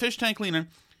people with the fish tank cleaner.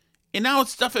 And now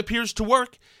stuff appears to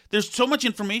work. There's so much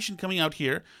information coming out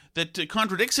here that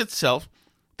contradicts itself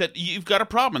that you've got a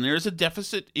problem. There is a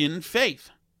deficit in faith.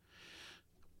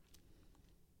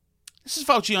 This is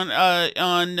Fauci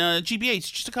on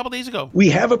GBH just a couple days ago. We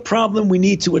have a problem. We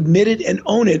need to admit it and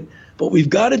own it, but we've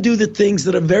got to do the things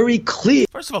that are very clear.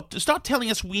 First of all, stop telling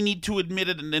us we need to admit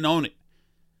it and then own it.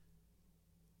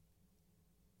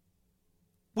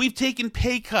 We've taken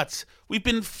pay cuts. We've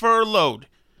been furloughed.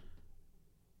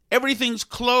 Everything's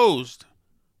closed.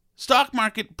 Stock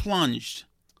market plunged.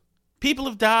 People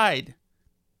have died.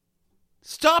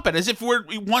 Stop it, as if we're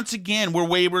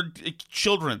wayward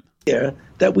children.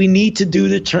 That we need to do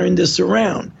to turn this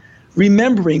around.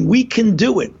 Remembering we can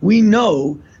do it. We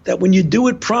know that when you do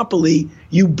it properly,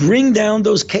 you bring down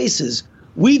those cases.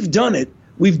 We've done it.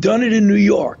 We've done it in New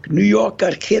York. New York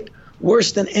got hit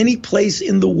worse than any place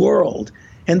in the world.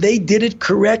 And they did it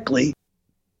correctly.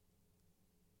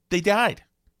 They died.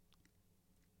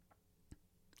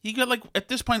 You got, at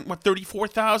this point,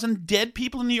 34,000 dead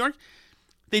people in New York?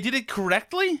 They did it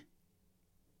correctly?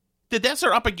 The deaths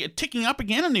are ticking up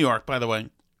again in New York, by the way.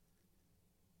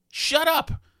 Shut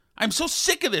up. I'm so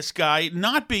sick of this guy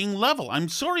not being level. I'm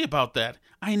sorry about that.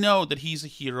 I know that he's a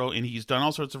hero, and he's done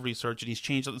all sorts of research, and he's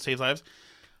changed it and saved lives.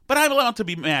 But I'm allowed to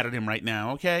be mad at him right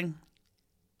now, okay?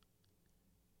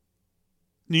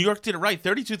 New York did it right.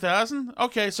 32,000?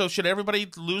 Okay, so should everybody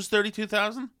lose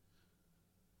 32,000?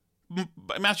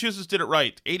 Massachusetts did it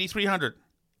right. 8,300.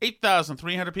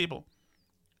 8,300 people.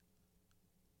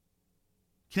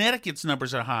 Connecticut's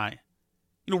numbers are high.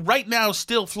 Right now,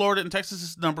 still, Florida and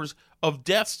Texas's numbers of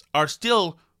deaths are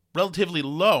still relatively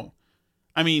low.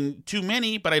 I mean, too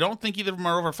many, but I don't think either of them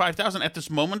are over 5,000 at this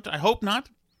moment. I hope not.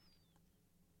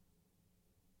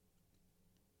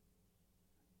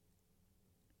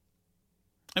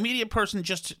 A media person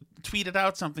just tweeted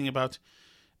out something about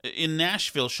in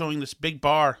Nashville showing this big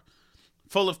bar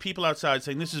full of people outside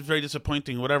saying this is very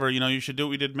disappointing, whatever, you should do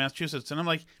what we did in Massachusetts. And I'm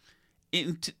like,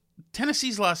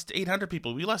 Tennessee's lost 800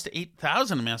 people. We lost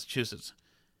 8,000 in Massachusetts.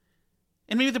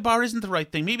 And maybe the bar isn't the right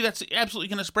thing. Maybe that's absolutely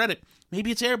going to spread it.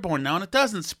 Maybe it's airborne now and it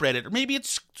doesn't spread it. Or maybe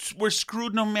we're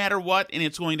screwed no matter what and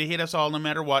it's going to hit us all no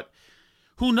matter what.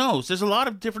 Who knows? There's a lot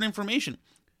of different information.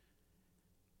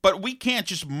 But we can't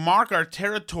just mark our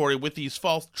territory with these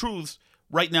false truths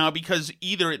right now because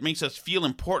either it makes us feel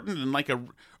important and like a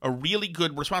really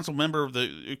good, responsible member of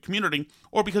the community,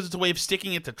 or because it's a way of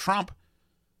sticking it to Trump.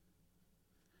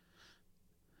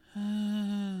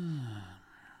 And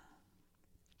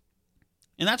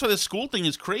that's why this school thing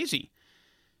is crazy.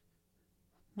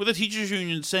 With the teachers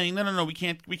union saying, no, we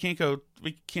can't be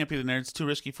there. It's too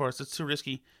risky for us. It's too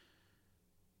risky.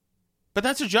 But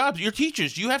that's their job. You're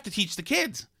teachers. You have to teach the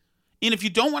kids. And if you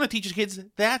don't want to teach the kids,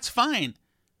 that's fine.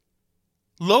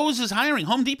 Lowe's is hiring.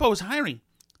 Home Depot is hiring.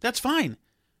 That's fine.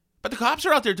 But the cops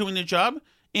are out there doing their job,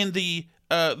 and the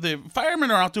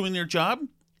firemen are out doing their job.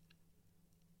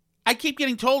 I keep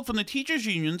getting told from the teachers'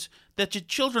 unions that your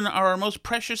children are our most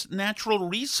precious natural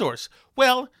resource.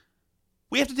 Well,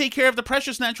 we have to take care of the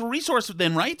precious natural resource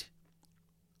then, right?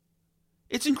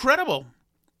 It's incredible.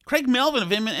 Craig Melvin of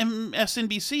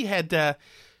MSNBC had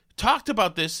talked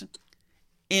about this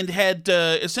and had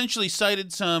essentially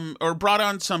cited brought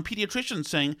on some pediatricians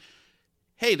saying,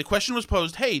 hey, the question was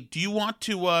posed, hey, do you want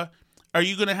to, are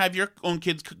you going to have your own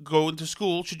kids go into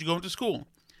school? Should you go into school?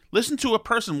 Listen to a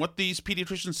person, what these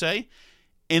pediatricians say,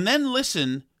 and then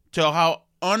listen to how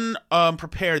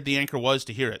unprepared the anchor was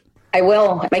to hear it. I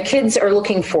will. My kids are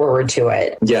looking forward to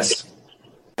it. Yes.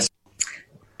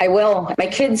 I will. My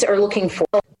kids are looking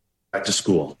forward. Back to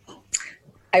school.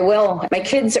 I will. My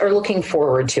kids are looking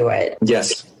forward to it.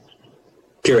 Yes.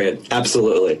 Period.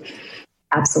 Absolutely.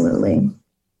 Absolutely.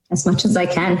 As much as I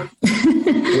can.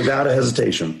 Without a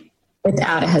hesitation.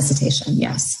 Without a hesitation,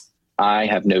 yes. I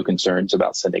have no concerns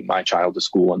about sending my child to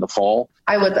school in the fall.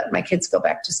 I would let my kids go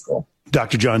back to school.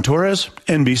 Dr. John Torres,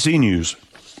 NBC News.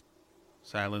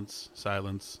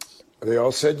 Silence. They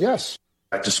all said yes.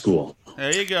 Back to school.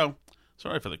 There you go.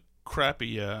 Sorry for the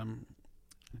crappy,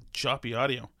 choppy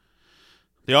audio.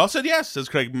 They all said yes, says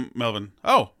Craig Melvin.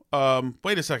 Oh,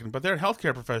 wait a second, but they're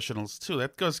healthcare professionals too.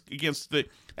 That goes against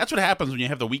that's what happens when you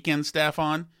have the weekend staff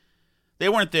on. They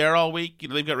weren't there all week.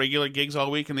 They've got regular gigs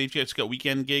all week, and they've just got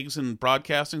weekend gigs and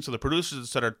broadcasting. So the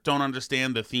producers don't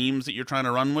understand the themes that you're trying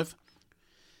to run with.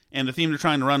 And the theme they're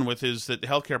trying to run with is that the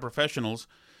healthcare professionals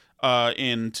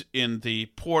and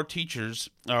the poor teachers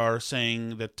are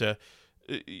saying that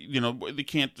we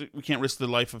can't risk the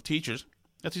life of teachers.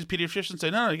 That's these pediatricians say,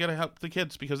 no, you got to help the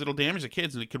kids because it'll damage the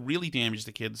kids, and it could really damage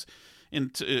the kids,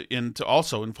 and to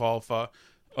also involve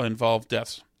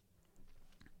deaths.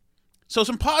 So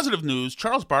some positive news.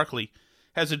 Charles Barkley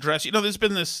has addressed. There's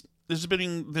been this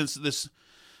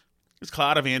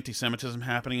cloud of anti-Semitism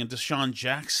happening, and Deshaun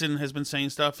Jackson has been saying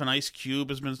stuff, and Ice Cube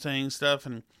has been saying stuff,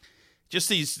 and just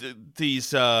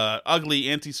these ugly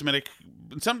anti-Semitic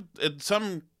in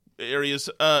some areas.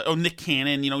 Nick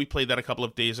Cannon, we played that a couple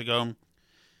of days ago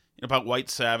about white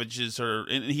savages,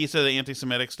 and he said the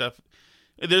anti-Semitic stuff.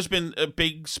 There's been a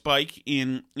big spike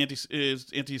in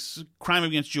crime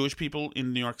against Jewish people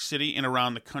in New York City and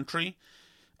around the country.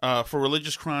 For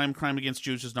religious crime against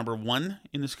Jews is number 1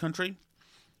 in this country.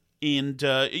 And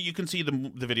you can see the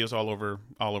videos all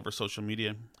over social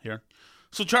media here.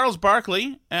 So Charles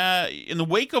Barkley, in the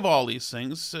wake of all these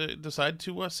things, decided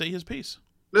to say his piece.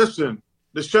 Listen,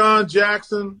 Deshaun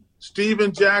Jackson,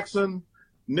 Steven Jackson,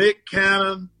 Nick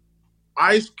Cannon,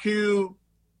 Ice Cube,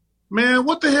 man,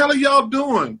 what the hell are y'all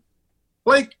doing?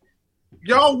 Like,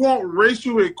 y'all want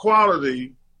racial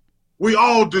equality. We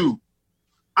all do.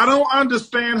 I don't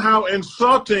understand how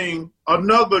insulting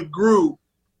another group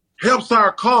helps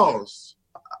our cause.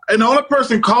 And the only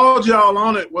person called y'all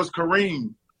on it was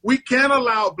Kareem. We can't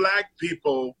allow black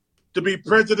people to be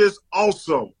prejudiced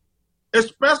also,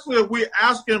 especially if we're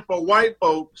asking for white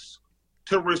folks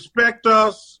to respect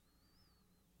us,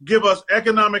 give us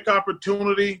economic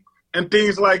opportunity, and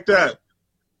things like that.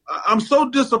 I'm so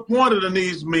disappointed in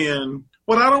these men,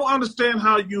 but I don't understand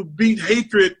how you beat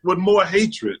hatred with more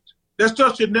hatred. That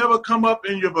stuff should never come up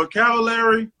in your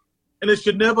vocabulary, and it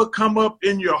should never come up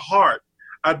in your heart.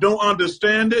 I don't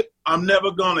understand it. I'm never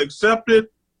going to accept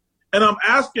it. And I'm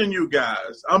asking you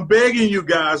guys, I'm begging you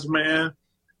guys, man.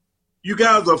 You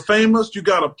guys are famous. You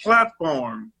got a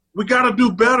platform. We got to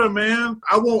do better, man.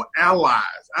 I want allies.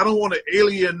 I don't want to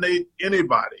alienate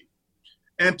anybody.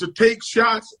 And to take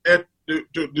shots at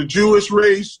the Jewish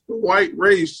race, the white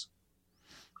race,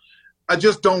 I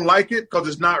just don't like it because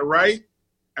it's not right.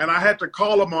 And I had to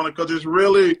call them on it because it's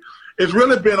really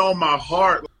been on my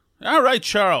heart. All right,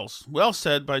 Charles. Well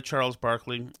said by Charles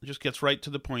Barkley. It just gets right to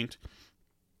the point.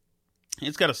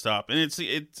 It's got to stop. And it's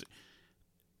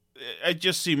I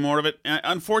just see more of it.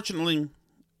 Unfortunately,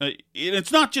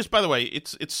 it's not just, by the way,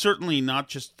 it's certainly not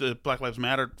just the Black Lives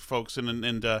Matter folks,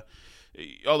 and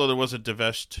although there was a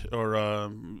Divest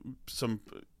or some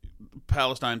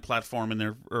Palestine platform in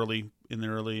their early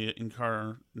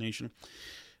incarnation,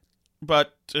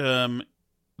 but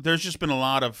there's just been a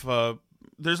lot of on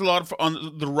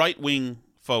the right wing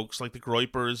folks like the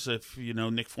Groypers, if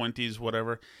Nick Fuentes,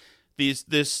 whatever.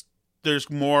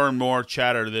 There's more and more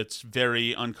chatter that's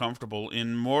very uncomfortable,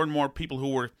 and more people who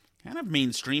were kind of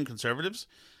mainstream conservatives.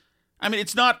 I mean,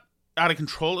 it's not out of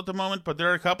control at the moment, but there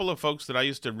are a couple of folks that I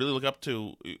used to really look up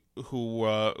to who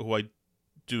I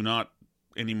do not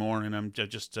anymore, and I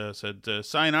just said,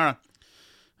 sayonara.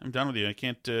 I'm done with you. I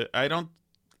can't. I don't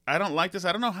like this.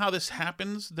 I don't know how this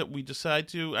happens that we decide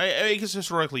to. I guess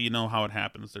historically, how it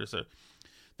happens.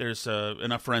 There's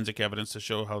enough forensic evidence to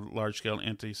show how large-scale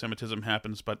anti-Semitism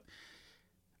happens, but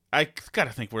I got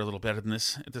to think we're a little better than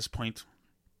this at this point.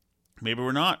 Maybe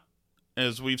we're not.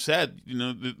 As we've said,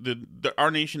 our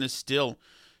nation is still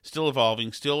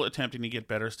evolving, still attempting to get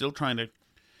better, still trying to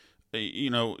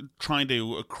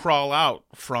crawl out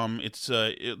from its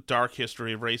dark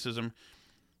history of racism.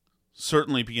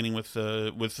 Certainly beginning with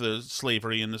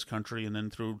slavery in this country, and then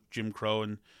through Jim Crow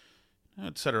and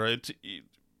et cetera. It's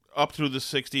up through the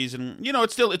 60s, and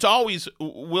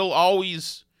will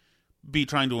always be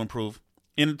trying to improve.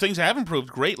 And things have improved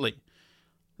greatly.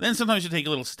 Then sometimes you take a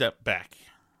little step back.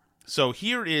 So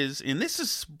here is, and this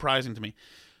is surprising to me,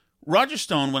 Roger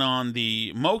Stone went on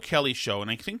the Mo Kelly show,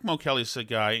 and I think Mo Kelly's a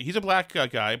guy, he's a black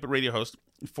guy, but radio host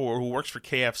who works for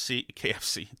KFI.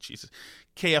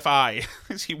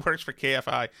 He works for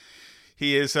KFI.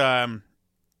 He is, and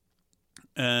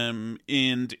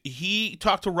he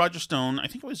talked to Roger Stone, I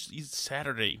think it was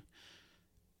Saturday.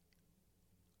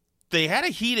 They had a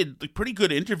heated, pretty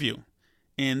good interview.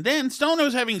 And then Stone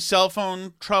was having cell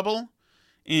phone trouble,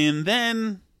 And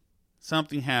then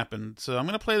something happened. So I'm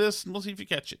going to play this, and we'll see if you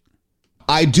catch it.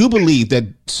 I do believe that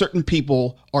certain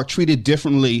people are treated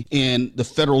differently in the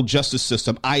federal justice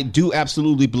system. I do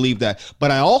absolutely believe that.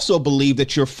 But I also believe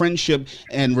that your friendship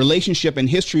and relationship and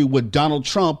history with Donald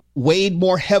Trump weighed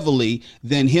more heavily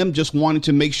than him just wanting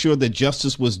to make sure that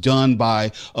justice was done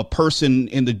by a person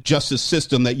in the justice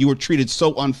system, that you were treated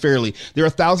so unfairly. There are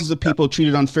thousands of people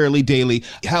treated unfairly daily.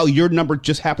 How your number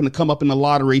just happened to come up in the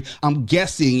lottery, I'm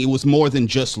guessing it was more than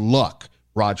just luck,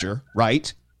 Roger,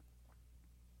 right?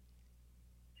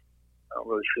 I don't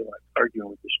really feel like arguing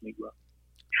with this Negro.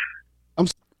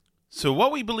 So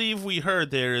what we believe we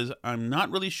heard there is, I'm not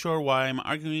really sure why I'm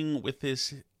arguing with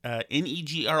this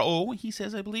Negro, he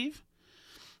says, I believe.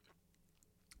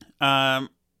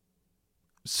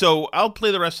 So I'll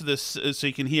play the rest of this so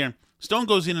you can hear. Stone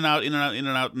goes in and out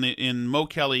in Mo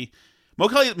Kelly. Mo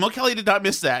Kelly did not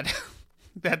miss that,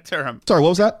 that term. Sorry, what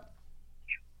was that?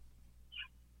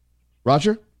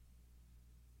 Roger?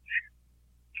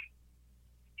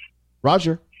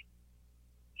 Roger.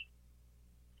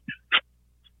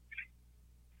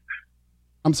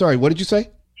 I'm sorry, what did you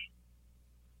say?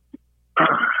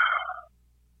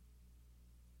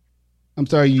 I'm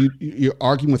sorry, you're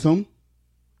arguing with whom?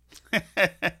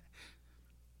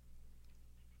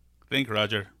 Think,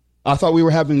 Roger. I thought we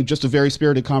were having just a very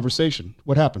spirited conversation.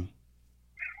 What happened?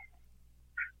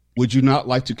 Would you not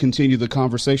like to continue the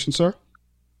conversation, sir?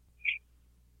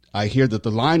 I hear that the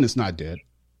line is not dead.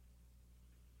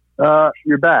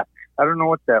 You're back. I don't know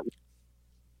what that was.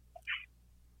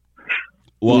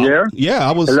 Well, you there? Yeah,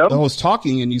 I was. Hello? I was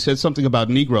talking, and you said something about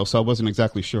Negro, so I wasn't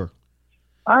exactly sure.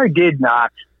 I did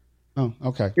not. Oh,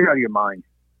 okay. You're out of your mind.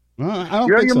 I don't You're out of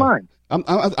think your so. mind.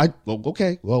 Well,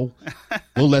 okay. Well,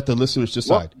 we'll let the listeners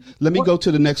decide. Let me go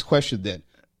to the next question then.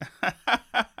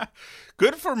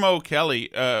 Good for Mo Kelly.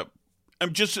 I'm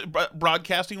just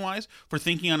broadcasting wise for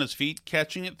thinking on his feet,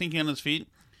 catching it, thinking on his feet,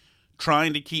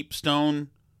 trying to keep Stone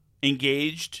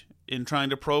engaged in trying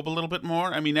to probe a little bit more.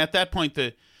 I mean, at that point,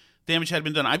 the damage had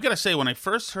been done. I've got to say, when I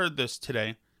first heard this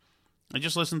today, I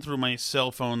just listened through my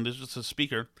cell phone. This was a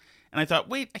speaker, and I thought,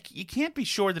 wait, you can't be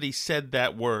sure that he said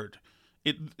that word.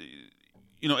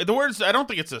 The words. I don't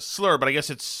think it's a slur, but I guess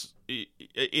it's.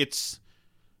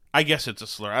 I guess it's a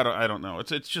slur. I don't know.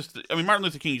 It's just. I mean, Martin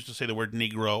Luther King used to say the word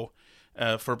Negro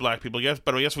for black people.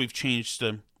 But I guess we've changed.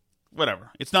 Whatever.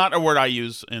 It's not a word I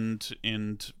use, and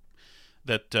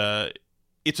that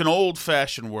it's an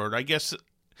old-fashioned word. I guess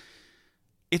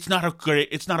it's not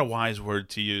a wise word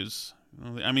to use.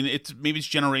 I mean, maybe it's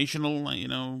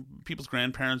generational. People's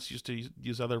grandparents used to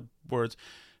use other words.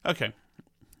 Okay,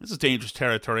 this is dangerous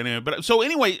territory anyway. But so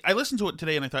anyway, I listened to it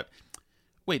today and I thought,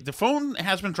 wait, the phone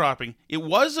has been dropping. It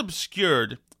was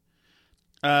obscured,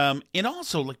 and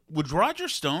also, like, with Roger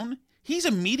Stone, he's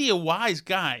a media-wise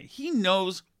guy. He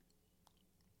knows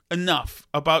enough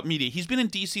about media. He's been in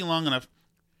D.C. long enough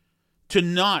to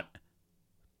not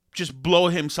just blow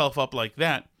himself up like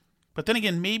that. But then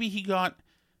again, maybe he thought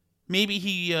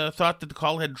that the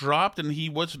call had dropped, and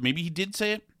maybe he did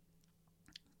say it.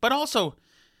 But also,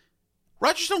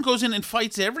 Roger Stone goes in and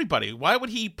fights everybody. Why would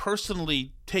he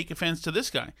personally take offense to this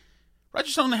guy? Roger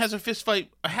Stone has a fist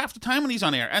fight half the time when he's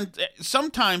on air, and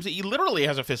sometimes he literally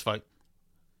has a fist fight.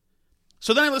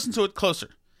 So then I listened to it closer,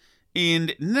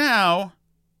 and now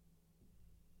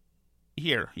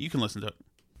here you can listen to it.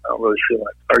 I don't really feel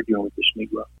like arguing with this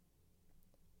Negro.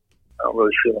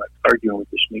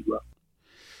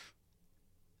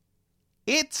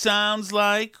 It sounds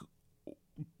like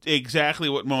exactly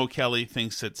what Mo Kelly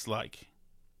thinks it's like.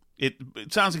 It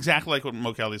sounds exactly like what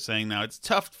Mo Kelly's saying now. It's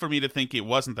tough for me to think it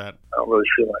wasn't that. I don't really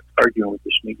feel like arguing with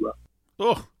this Negro.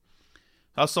 Oh,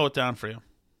 I'll slow it down for you.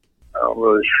 I don't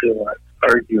really feel like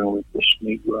arguing with this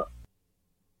Negro.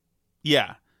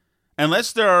 Yeah.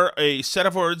 Unless there are a set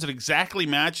of words that exactly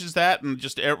matches that and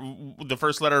just the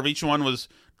first letter of each one was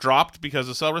dropped because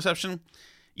of cell reception,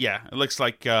 yeah, it looks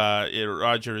like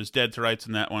Roger is dead to rights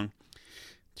in that one.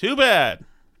 Too bad.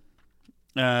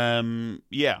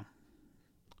 Yeah.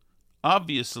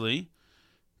 Obviously,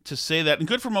 to say that, and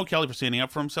good for Mo Kelly for standing up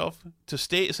for himself, to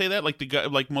say that, like the guy,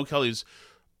 like Mo Kelly's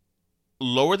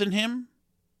lower than him,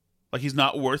 like he's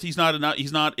not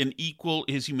an equal,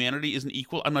 his humanity isn't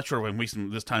equal. I'm not sure why I'm wasting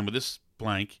this time with this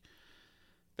blank.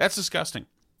 That's disgusting.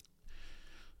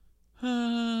 All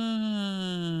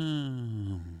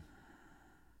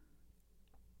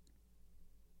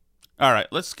right,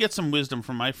 let's get some wisdom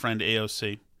from my friend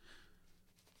AOC.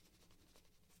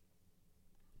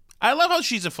 I love how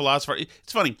she's a philosopher.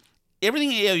 It's funny. Everything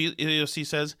AOC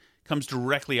says comes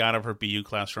directly out of her BU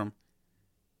classroom.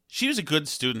 She was a good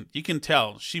student. You can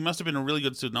tell. She must have been a really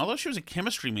good student. Although she was a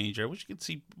chemistry major. I wish you could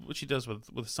see what she does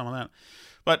with some of that.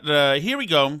 But here we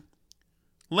go.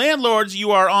 Landlords,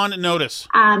 you are on notice.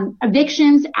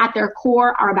 Evictions at their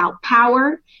core are about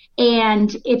power,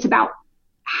 and it's about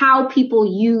how people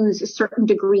use certain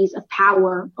degrees of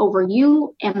power over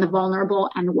you and the vulnerable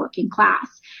and the working class.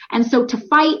 And so to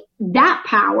fight that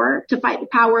power, to fight the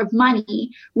power of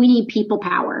money, we need people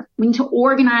power. We need to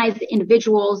organize the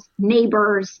individuals,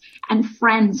 neighbors, and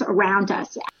friends around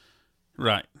us.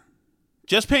 Right.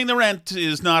 Just paying the rent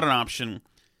is not an option.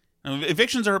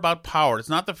 Evictions are about power. It's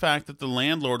not the fact that the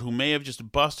landlord, who may have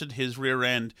just busted his rear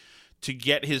end to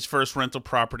get his first rental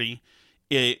property,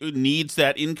 needs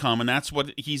that income, and that's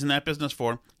what he's in that business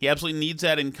for. He absolutely needs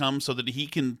that income so that he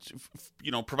can,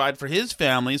 provide for his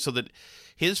family, so that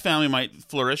his family might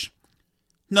flourish.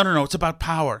 No. It's about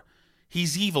power.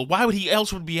 He's evil. Why would he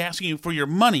else would be asking you for your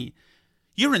money?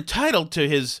 You're entitled to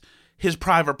his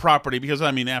private property because,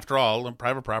 after all,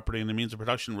 private property and the means of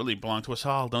production really belong to us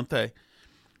all, don't they?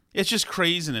 It's just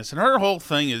craziness, and her whole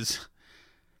thing is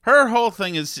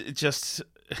just,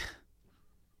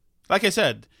 like I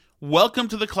said. Welcome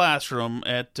to the classroom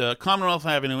at Commonwealth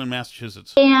Avenue in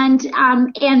Massachusetts. And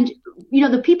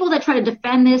the people that try to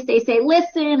defend this, they say,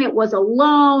 listen, it was a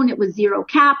loan, it was zero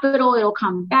capital, it'll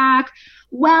come back.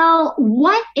 Well,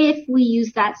 what if we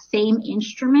use that same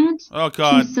instrument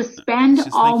to suspend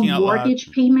all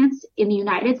mortgage payments in the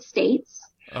United States?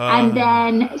 And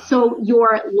then, so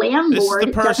your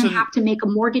landlord doesn't have to make a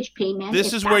mortgage payment.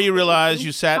 This is where you realize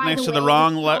you sat next to the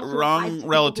wrong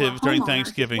relative during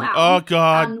Thanksgiving. Well, oh,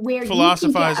 God,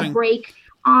 philosophizing. You can get a break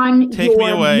on Take your me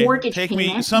away. mortgage Take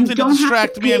payment. me something to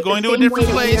distract me. I'm going to a different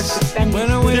place. And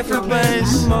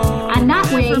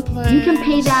that way, you can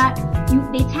pay that.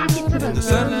 They tack it to the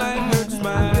sunlight hurts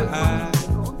my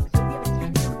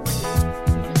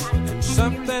eyes.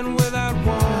 Something without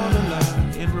warning.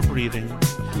 And we're breathing.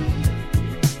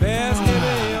 Bears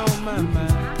heavy on my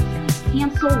mind.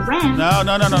 Cancel rent. No.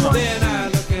 Then I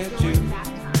look at you,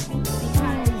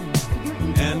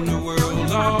 and the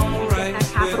world's all right.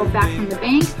 Capital back from the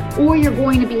bank, or you're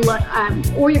going to be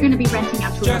renting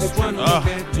out to another tenant.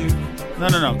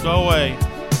 No. Go away.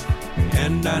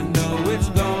 And I know it's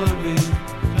gonna be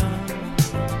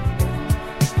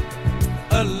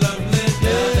a lovely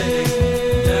day.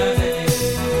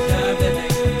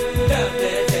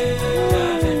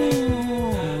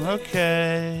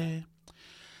 Okay.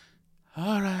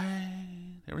 All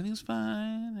right. Everything's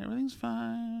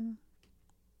fine.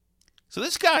 So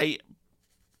this guy,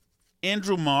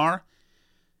 Andrew Marr,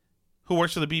 who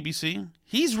works for the BBC,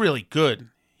 he's really good.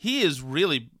 He is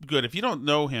really good. If you don't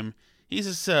know him, he's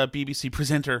this BBC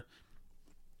presenter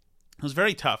who's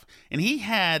very tough. And he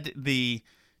had the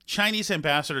Chinese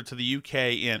ambassador to the UK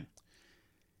in.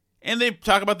 And they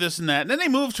talk about this and that. And then they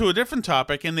move to a different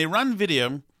topic, and they run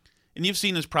video, and you've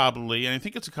seen this probably, and I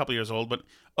think it's a couple years old, but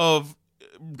of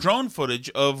drone footage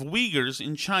of Uyghurs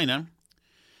in China,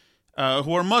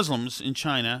 who are Muslims in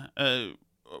China,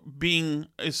 being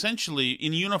essentially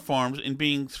in uniforms and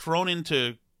being thrown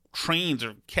into trains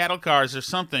or cattle cars or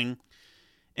something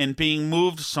and being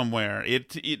moved somewhere.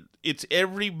 It's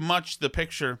every bit the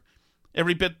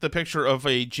picture of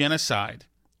a genocide.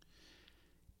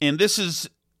 And this is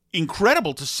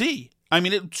incredible to see.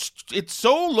 It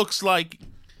so looks like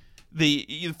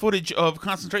the footage of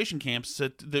concentration camps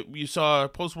that you saw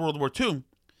post-World War II,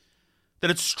 that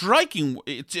it's striking.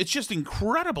 It's just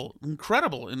incredible. And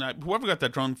whoever got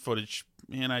that drone footage,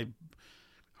 man, I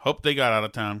hope they got out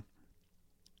of town.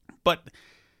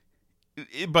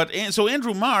 So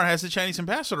Andrew Marr has the Chinese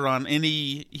ambassador on, and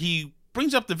he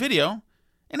brings up the video,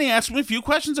 and he asks him a few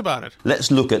questions about it.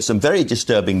 Let's look at some very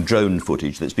disturbing drone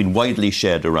footage that's been widely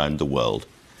shared around the world.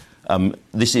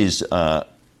 This is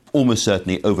almost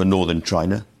certainly over northern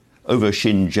China, over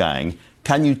Xinjiang.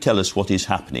 Can you tell us what is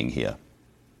happening here?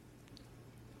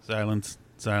 Silence.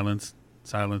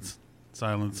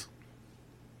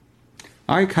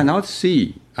 I cannot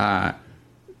see,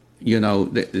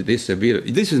 this video.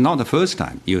 This is not the first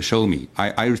time you show me.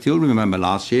 I still remember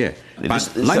last year.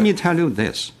 But let me tell you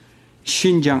this.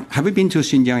 Xinjiang, have you been to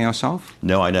Xinjiang yourself?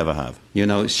 No, I never have.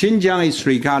 Xinjiang is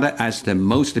regarded as the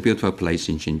most beautiful place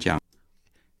in Xinjiang.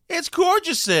 It's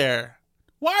gorgeous there.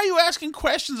 Why are you asking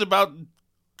questions about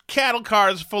cattle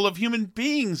cars full of human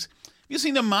beings? Have you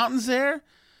seen the mountains there?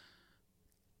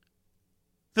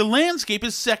 The landscape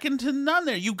is second to none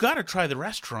there. You got to try the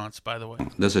restaurants, by the way.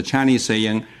 There's a Chinese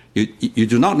saying, you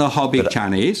do not know how big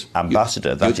China is.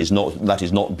 Ambassador, that is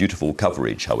not beautiful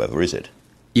coverage, however, is it?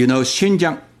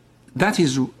 Xinjiang, that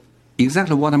is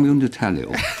exactly what I'm going to tell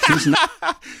you.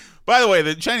 By the way,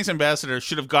 the Chinese ambassador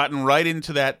should have gotten right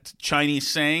into that Chinese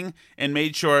saying and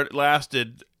made sure it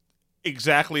lasted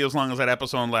exactly as long as that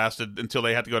episode lasted until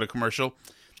they had to go to commercial.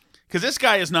 Because this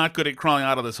guy is not good at crawling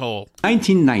out of this hole.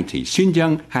 1990,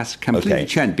 Xinjiang has completely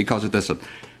changed because there's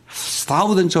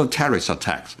thousands of terrorist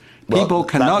attacks. People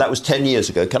cannot... That was 10 years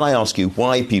ago. Can I ask you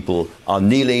why people are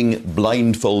kneeling,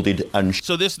 blindfolded, and...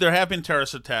 So there have been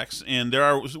terrorist attacks, and there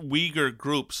are Uyghur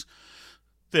groups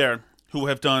there who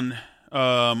have done...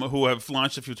 who have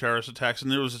launched a few terrorist attacks, and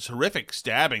there was a terrific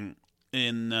stabbing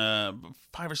in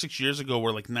 5 or 6 years ago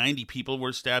where like 90 people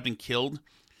were stabbed and killed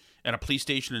at a police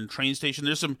station and train station.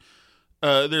 There's some...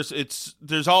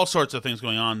 there's all sorts of things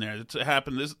going on there. It's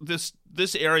happened.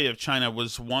 This area of China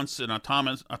was once an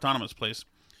autonomous place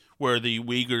where the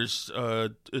Uyghurs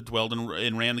dwelled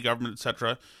and ran the government,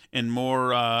 etc. And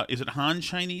more, is it Han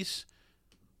Chinese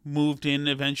moved in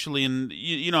eventually? And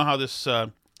you know how this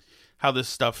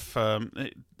stuff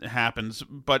happens.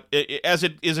 But as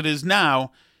it is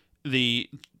now, the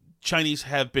Chinese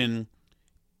have been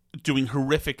doing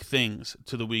horrific things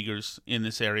to the Uyghurs in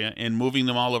this area and moving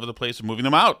them all over the place and moving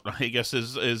them out, I guess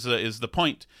is the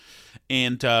point.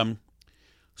 And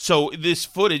so this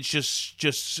footage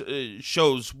just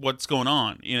shows what's going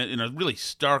on in a really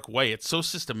stark way. It's so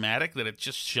systematic that it's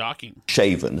just shocking.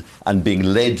 Shaven and being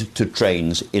led to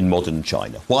trains in modern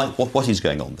China. Why? What is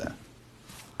going on there?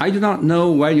 I do not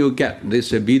know where you get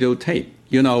this videotape.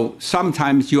 You know,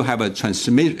 sometimes you have a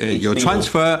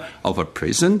transfer of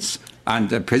prisons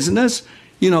and prisoners.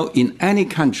 You know, in any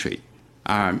country.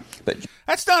 But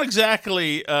that's not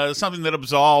exactly something that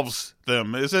absolves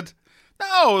them, is it?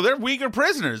 No, they're Uyghur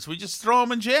prisoners. We just throw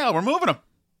them in jail. We're moving them.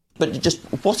 But just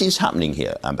what is happening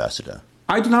here, Ambassador?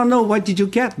 I do not know. Where did you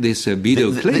get these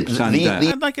video clips?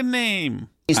 I'd like a name.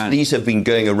 These have been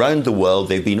going around the world.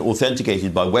 They've been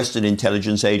authenticated by Western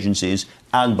intelligence agencies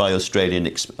and by Australian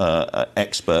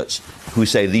experts who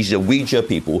say these are Uyghur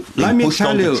people being pushed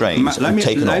onto trains and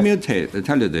taken off. Let me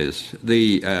tell you this.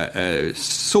 The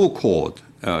so-called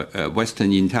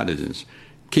Western intelligence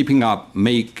keeping up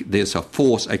make this a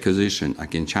false accusation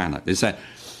against China. They say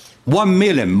 1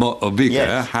 million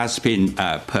Uyghur has been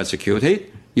persecuted.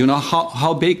 You know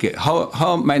how big,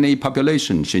 how many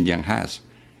population Xinjiang has?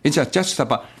 It's just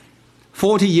about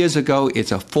 40 years ago,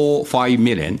 it's 4-5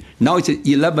 million. Now it's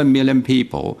 11 million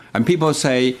people. And people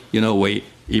say, you know, we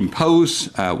impose,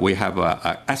 we have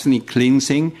ethnic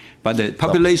cleansing, but the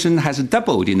population has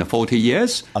doubled in the 40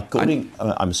 years.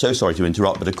 I'm so sorry to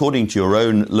interrupt, but according to your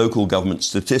own local government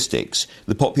statistics,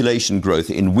 the population growth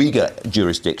in Uyghur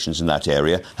jurisdictions in that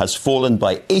area has fallen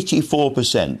by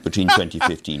 84% between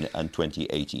 2015 and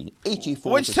 2018.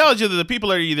 84%. Which tells you that the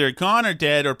people are either gone or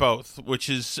dead or both, which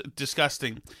is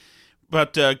disgusting.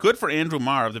 But good for Andrew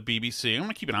Marr of the BBC. I'm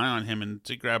going to keep an eye on him and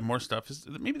to grab more stuff. Is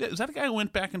that a guy who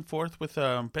went back and forth with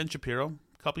Ben Shapiro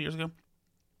a couple years ago?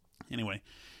 Anyway,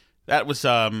 that was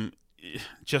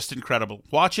just incredible.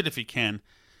 Watch it if you can.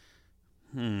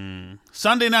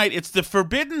 Sunday night, it's the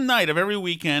forbidden night of every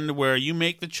weekend where you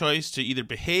make the choice to either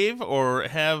behave or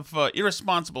have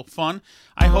irresponsible fun.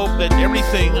 I hope that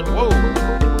everything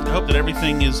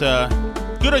is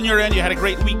good on your end. You had a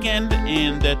great weekend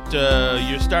and that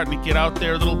you're starting to get out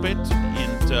there a little bit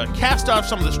and cast off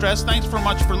some of the stress. Thanks very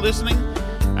much for listening.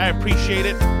 I appreciate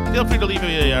it. Feel free to leave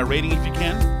a rating if you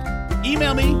can.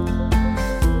 Email me.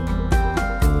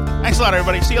 Thanks a lot,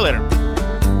 everybody. See you later.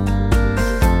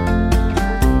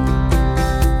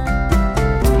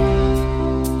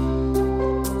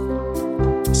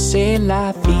 C'est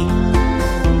la vie.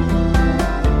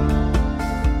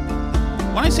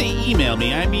 When I say email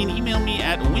me, I mean email me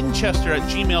at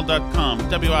winchester@gmail.com.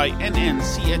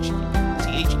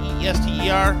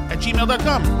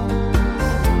 WINNCHESTER@gmail.com.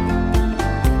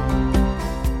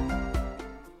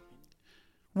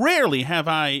 Rarely have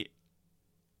I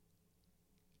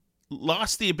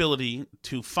lost the ability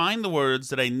to find the words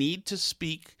that I need to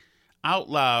speak out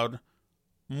loud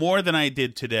more than I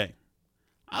did today.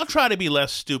 I'll try to be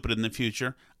less stupid in the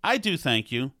future. I do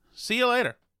thank you. See you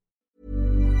later.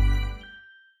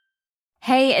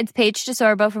 Hey, it's Paige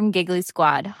DeSorbo from Giggly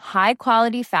Squad. High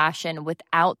quality fashion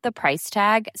without the price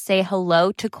tag. Say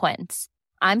hello to Quince.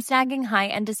 I'm snagging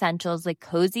high-end essentials like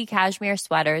cozy cashmere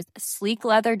sweaters, sleek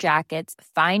leather jackets,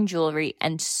 fine jewelry,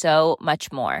 and so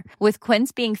much more. With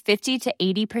Quince being 50 to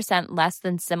 80% less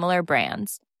than similar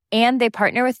brands. And they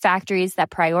partner with factories that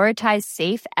prioritize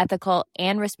safe, ethical,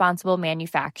 and responsible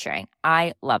manufacturing.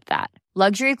 I love that.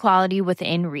 Luxury quality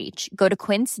within reach. Go to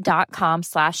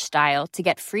quince.com/style to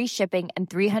get free shipping and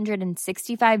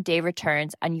 365-day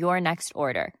returns on your next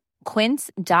order.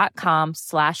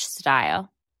 Quince.com/style.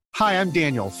 Hi, I'm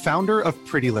Daniel, founder of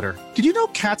Pretty Litter. Did you know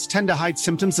cats tend to hide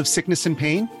symptoms of sickness and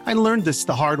pain? I learned this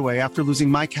the hard way after losing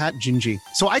my cat, Gingy.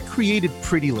 So I created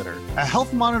Pretty Litter, a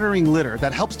health monitoring litter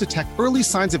that helps detect early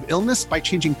signs of illness by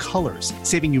changing colors,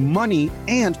 saving you money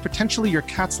and potentially your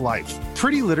cat's life.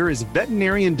 Pretty Litter is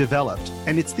veterinarian developed,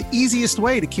 and it's the easiest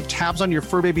way to keep tabs on your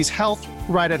fur baby's health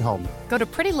right at home. Go to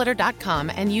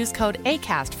prettylitter.com and use code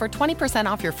ACAST for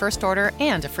 20% off your first order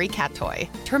and a free cat toy.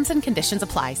 Terms and conditions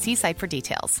apply. See site for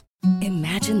details.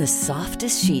 Imagine the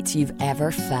softest sheets you've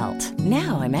ever felt.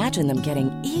 Now imagine them getting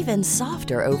even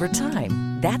softer over time.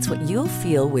 That's what you'll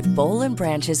feel with Boll &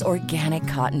 Branch's organic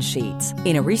cotton sheets.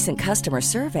 In a recent customer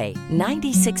survey,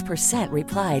 96%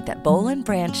 replied that Boll &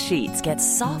 Branch sheets get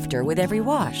softer with every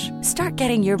wash. Start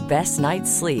getting your best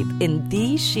night's sleep in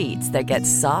these sheets that get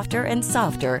softer and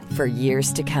softer for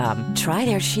years to come. Try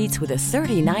their sheets with a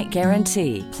 30-night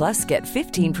guarantee. Plus, get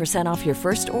 15% off your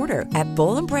first order at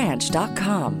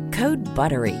bollandbranch.com. Code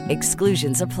BUTTERY.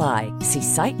 Exclusions apply. See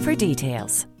site for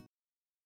details.